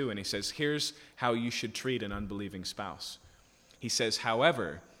on this too, and he says, here's how you should treat an unbelieving spouse. He says,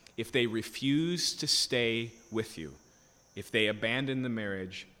 however, if they refuse to stay with you, if they abandon the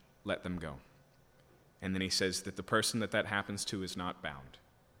marriage, let them go. And then he says that the person that happens to is not bound.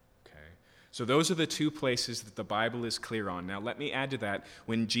 So those are the two places that the Bible is clear on. Now let me add to that,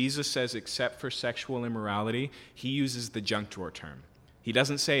 when Jesus says except for sexual immorality, he uses the junk drawer term. He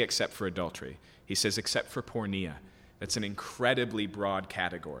doesn't say except for adultery. He says except for porneia. That's an incredibly broad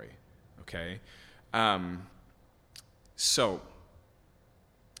category. Okay? So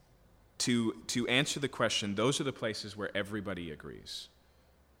to answer the question, those are the places where everybody agrees,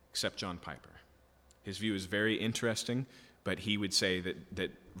 except John Piper. His view is very interesting, but he would say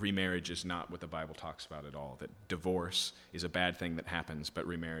that remarriage is not what the Bible talks about at all, that divorce is a bad thing that happens, but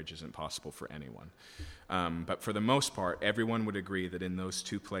remarriage isn't possible for anyone. But for the most part, everyone would agree that in those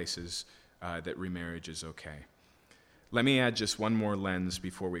two places, that remarriage is okay. Let me add just one more lens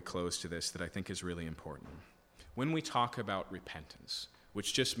before we close to this that I think is really important. When we talk about repentance,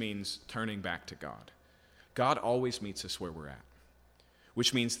 which just means turning back to God, God always meets us where we're at.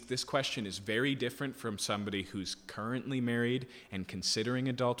 Which means that this question is very different from somebody who's currently married and considering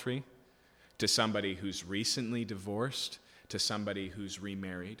adultery, to somebody who's recently divorced, to somebody who's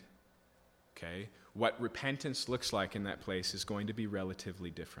remarried. Okay? What repentance looks like in that place is going to be relatively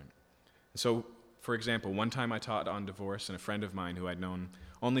different. So, for example, one time I taught on divorce, and a friend of mine who I'd known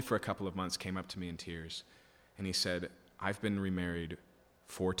only for a couple of months came up to me in tears, and he said, I've been remarried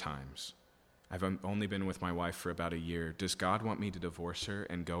 4 times. I've only been with my wife for about a year. Does God want me to divorce her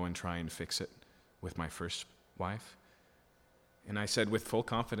and go and try and fix it with my first wife? And I said with full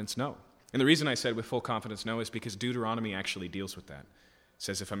confidence, no. And the reason I said with full confidence no is because Deuteronomy actually deals with that. It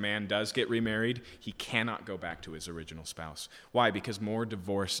says if a man does get remarried, he cannot go back to his original spouse. Why? Because more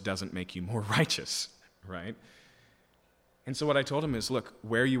divorce doesn't make you more righteous, right? And so what I told him is, look,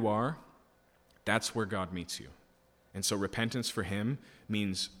 where you are, that's where God meets you. And so repentance for him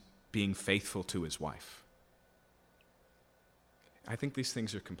means being faithful to his wife. I think these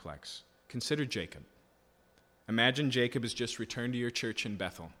things are complex. Consider Jacob. Imagine Jacob has just returned to your church in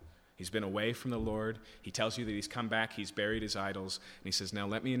Bethel. He's been away from the Lord. He tells you that he's come back, he's buried his idols, and he says, now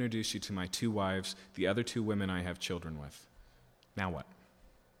let me introduce you to my 2 wives, the other 2 women I have children with. Now what?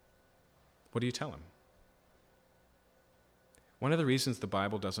 What do you tell him? One of the reasons the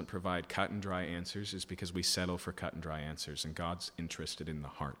Bible doesn't provide cut and dry answers is because we settle for cut and dry answers, and God's interested in the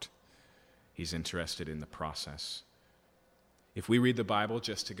heart. He's interested in the process. If we read the Bible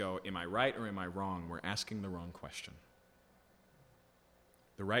just to go, am I right or am I wrong, we're asking the wrong question.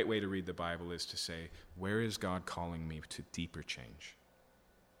 The right way to read the Bible is to say, where is God calling me to deeper change?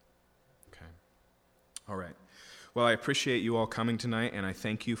 Okay. All right. Well, I appreciate you all coming tonight, and I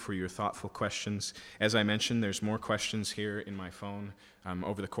thank you for your thoughtful questions. As I mentioned, there's more questions here in my phone.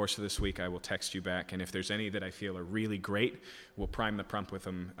 Over the course of this week, I will text you back, and if there's any that I feel are really great, we'll prime the pump with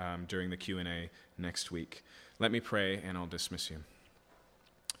them during the Q&A next week. Let me pray, and I'll dismiss you.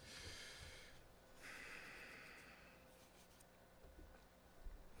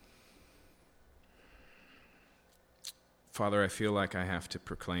 Father, I feel like I have to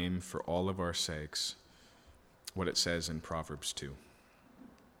proclaim for all of our sakes what it says in Proverbs 2.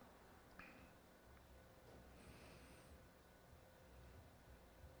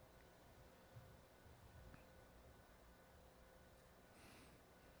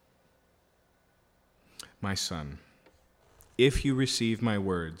 My son, if you receive my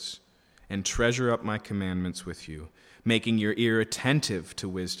words and treasure up my commandments with you, making your ear attentive to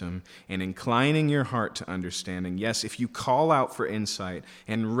wisdom and inclining your heart to understanding. Yes, if you call out for insight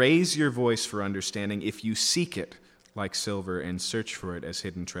and raise your voice for understanding, if you seek it like silver and search for it as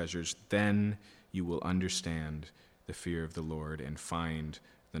hidden treasures, then you will understand the fear of the Lord and find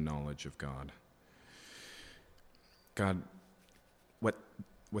the knowledge of God. God,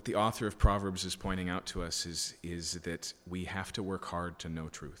 what the author of Proverbs is pointing out to us is that we have to work hard to know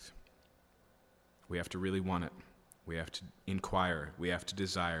truth. We have to really want it. We have to inquire. We have to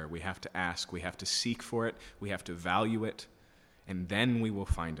desire. We have to ask. We have to seek for it. We have to value it. And then we will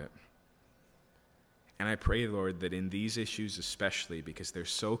find it. And I pray, Lord, that in these issues especially, because they're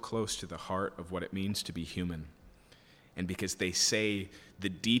so close to the heart of what it means to be human, and because they say the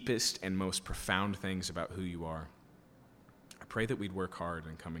deepest and most profound things about who you are, I pray that we'd work hard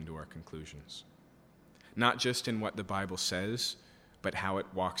in coming to our conclusions. Not just in what the Bible says, but how it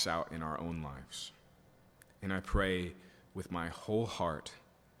walks out in our own lives. And I pray with my whole heart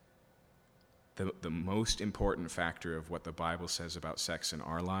the most important factor of what the Bible says about sex in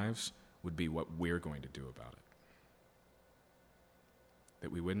our lives would be what we're going to do about it.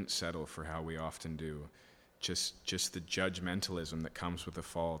 That we wouldn't settle for how we often do, just the judgmentalism that comes with the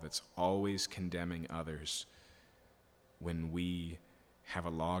fall that's always condemning others when we have a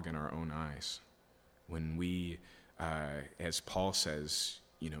log in our own eyes, when we, as Paul says,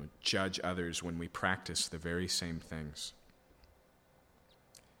 judge others when we practice the very same things.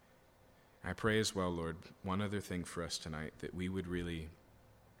 I pray as well, Lord, one other thing for us tonight, that we would really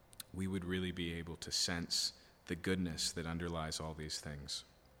be able to sense the goodness that underlies all these things.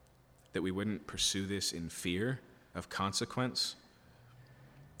 That we wouldn't pursue this in fear of consequence,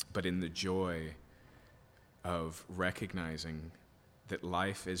 but in the joy of recognizing that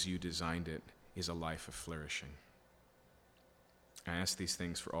life as you designed it is a life of flourishing. I ask these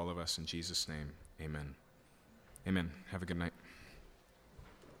things for all of us in Jesus' name. Amen. Amen. Have a good night.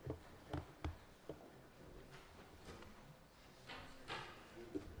 Okay,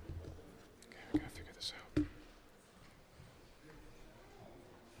 I gotta figure this out.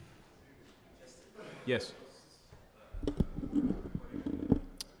 Yes.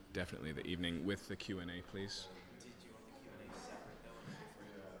 Definitely the evening with the Q&A, please.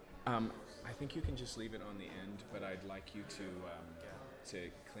 I think you can just leave it on the end, but I'd like you to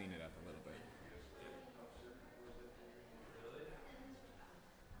clean it up a little bit.